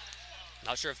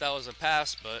not sure if that was a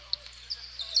pass, but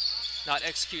not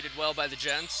executed well by the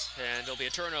Gents, and it'll be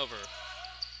a turnover.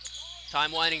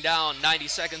 Time winding down, 90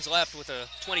 seconds left with a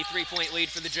 23-point lead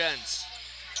for the Gents.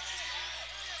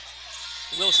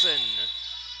 Wilson.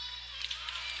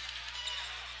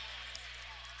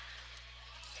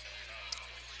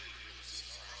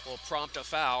 Will prompt a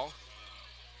foul,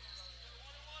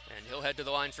 and he'll head to the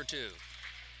line for 2.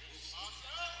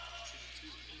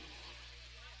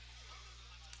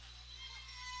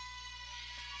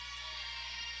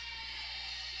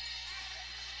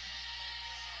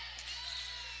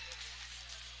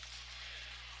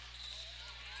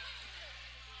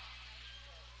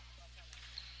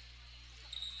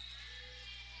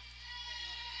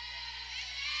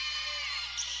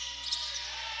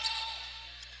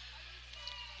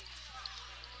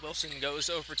 Wilson goes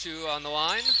 0 for 2 on the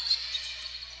line.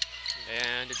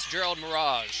 And it's Gerald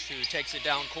Mirage who takes it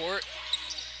down court.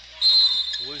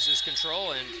 Loses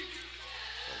control, and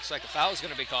looks like a foul is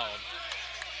going to be called.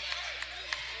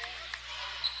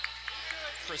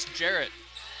 Chris Jarrett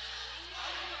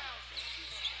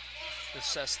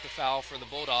assessed the foul for the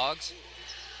Bulldogs.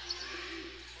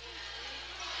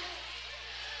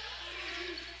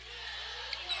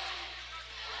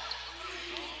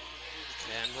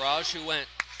 And Mirage, who went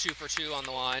 2 for 2 on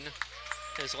the line,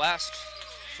 his last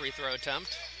free throw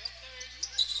attempt,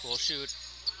 will shoot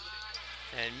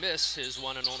and miss his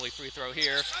one and only free throw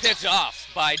here. Picked off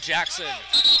by Jackson,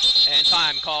 and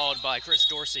time called by Chris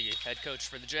Dorsey, head coach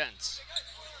for the Gents.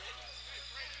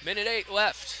 Minute 8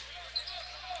 left.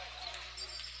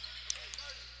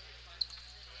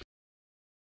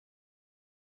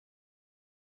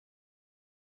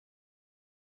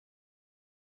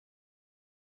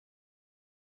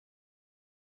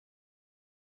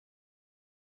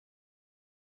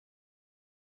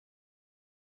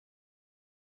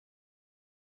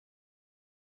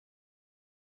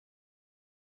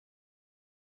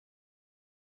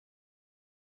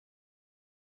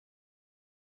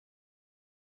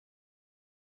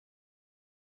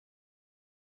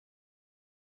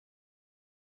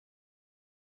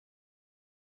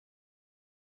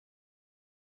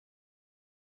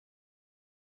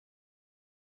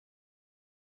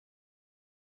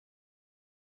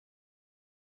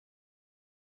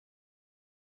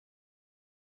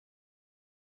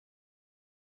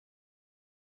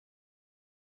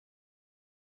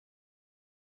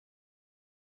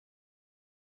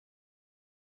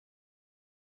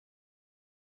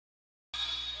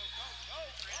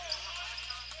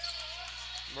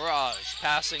 Mirage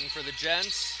passing for the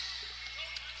Gents.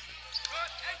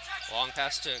 Long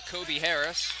pass to Kobe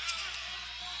Harris.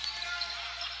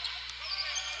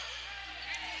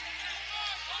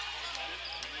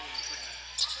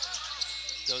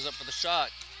 Goes up for the shot.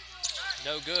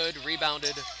 No good.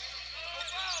 Rebounded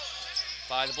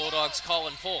by the Bulldogs'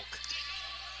 Colin Polk.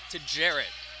 To Jarrett.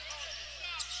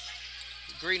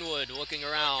 Greenwood looking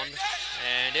around,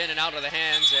 and in and out of the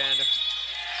hands, and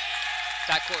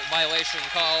backcourt violation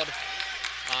called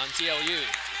on TLU.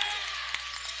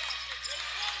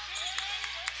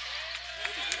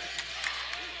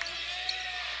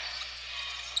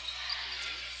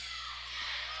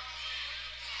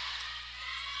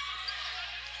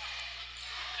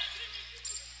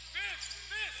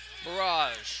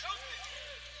 Mirage.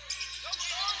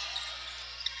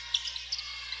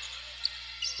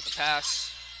 With the pass.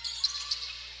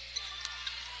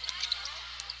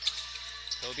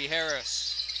 Kobe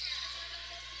Harris.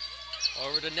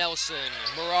 Over to Nelson.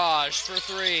 Mirage for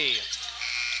 3.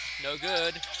 No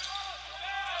good.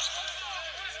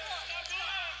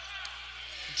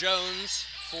 Jones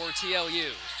for TLU.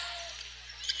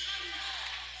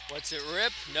 Lets it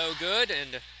rip. No good.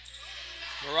 And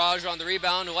Mirage on the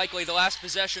rebound. Likely the last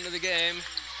possession of the game.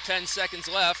 10 seconds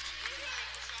left.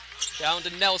 Down to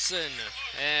Nelson,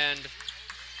 and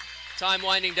time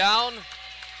winding down.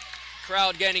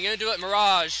 Crowd getting into it.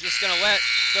 Mirage just going to let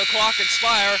the clock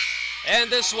expire, and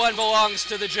this one belongs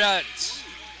to the Gents.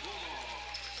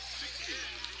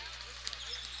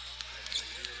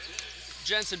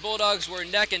 Gents and Bulldogs were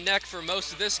neck and neck for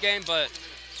most of this game, but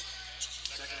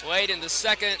late in the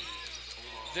second,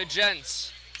 the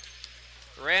Gents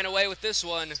ran away with this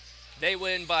one. They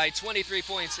win by 23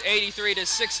 points,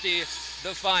 83-60,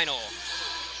 the final.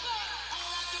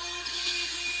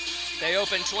 They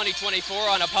open 2024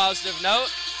 on a positive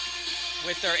note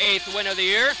with their 8th win of the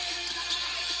year.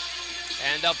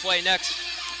 And they'll play next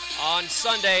on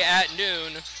Sunday at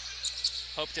noon.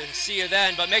 Hope to see you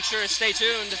then, but make sure to stay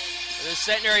tuned. The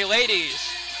Centenary ladies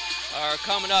are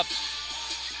coming up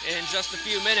in just a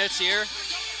few minutes here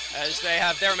as they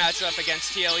have their matchup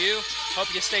against TLU.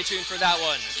 Hope you stay tuned for that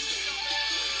one.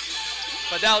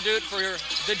 But that'll do it for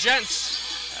the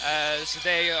Gents as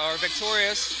they are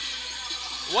victorious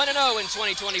 1-0 in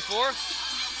 2024.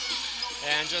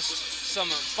 And just some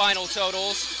final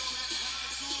totals.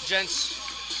 Gents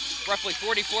roughly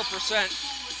 44%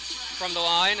 from the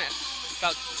line,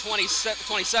 about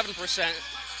 27%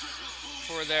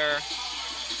 for their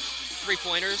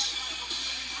three-pointers.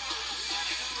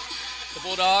 The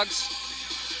Bulldogs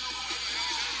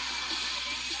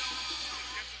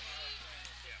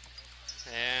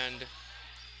and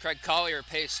Craig Collier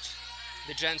paced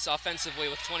the Gents offensively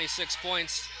with 26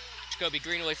 points. Jacoby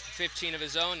Greenway with 15 of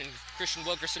his own, and Christian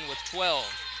Wilkerson with 12.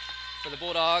 For the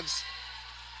Bulldogs,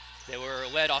 they were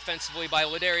led offensively by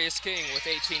Ladarius King with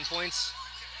 18 points,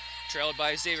 trailed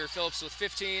by Xavier Phillips with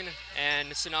 15, and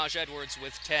Sinaj Edwards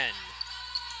with 10.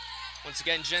 Once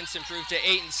again, Gents improved to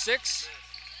 8-6,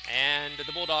 and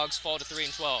the Bulldogs fall to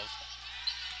 3-12.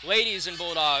 Ladies and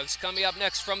Bulldogs coming up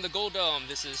next from the Gold Dome.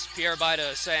 This is Pierre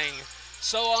Baida saying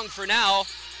so long for now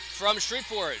from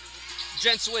Shreveport.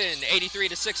 Gents win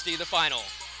 83-60, the final.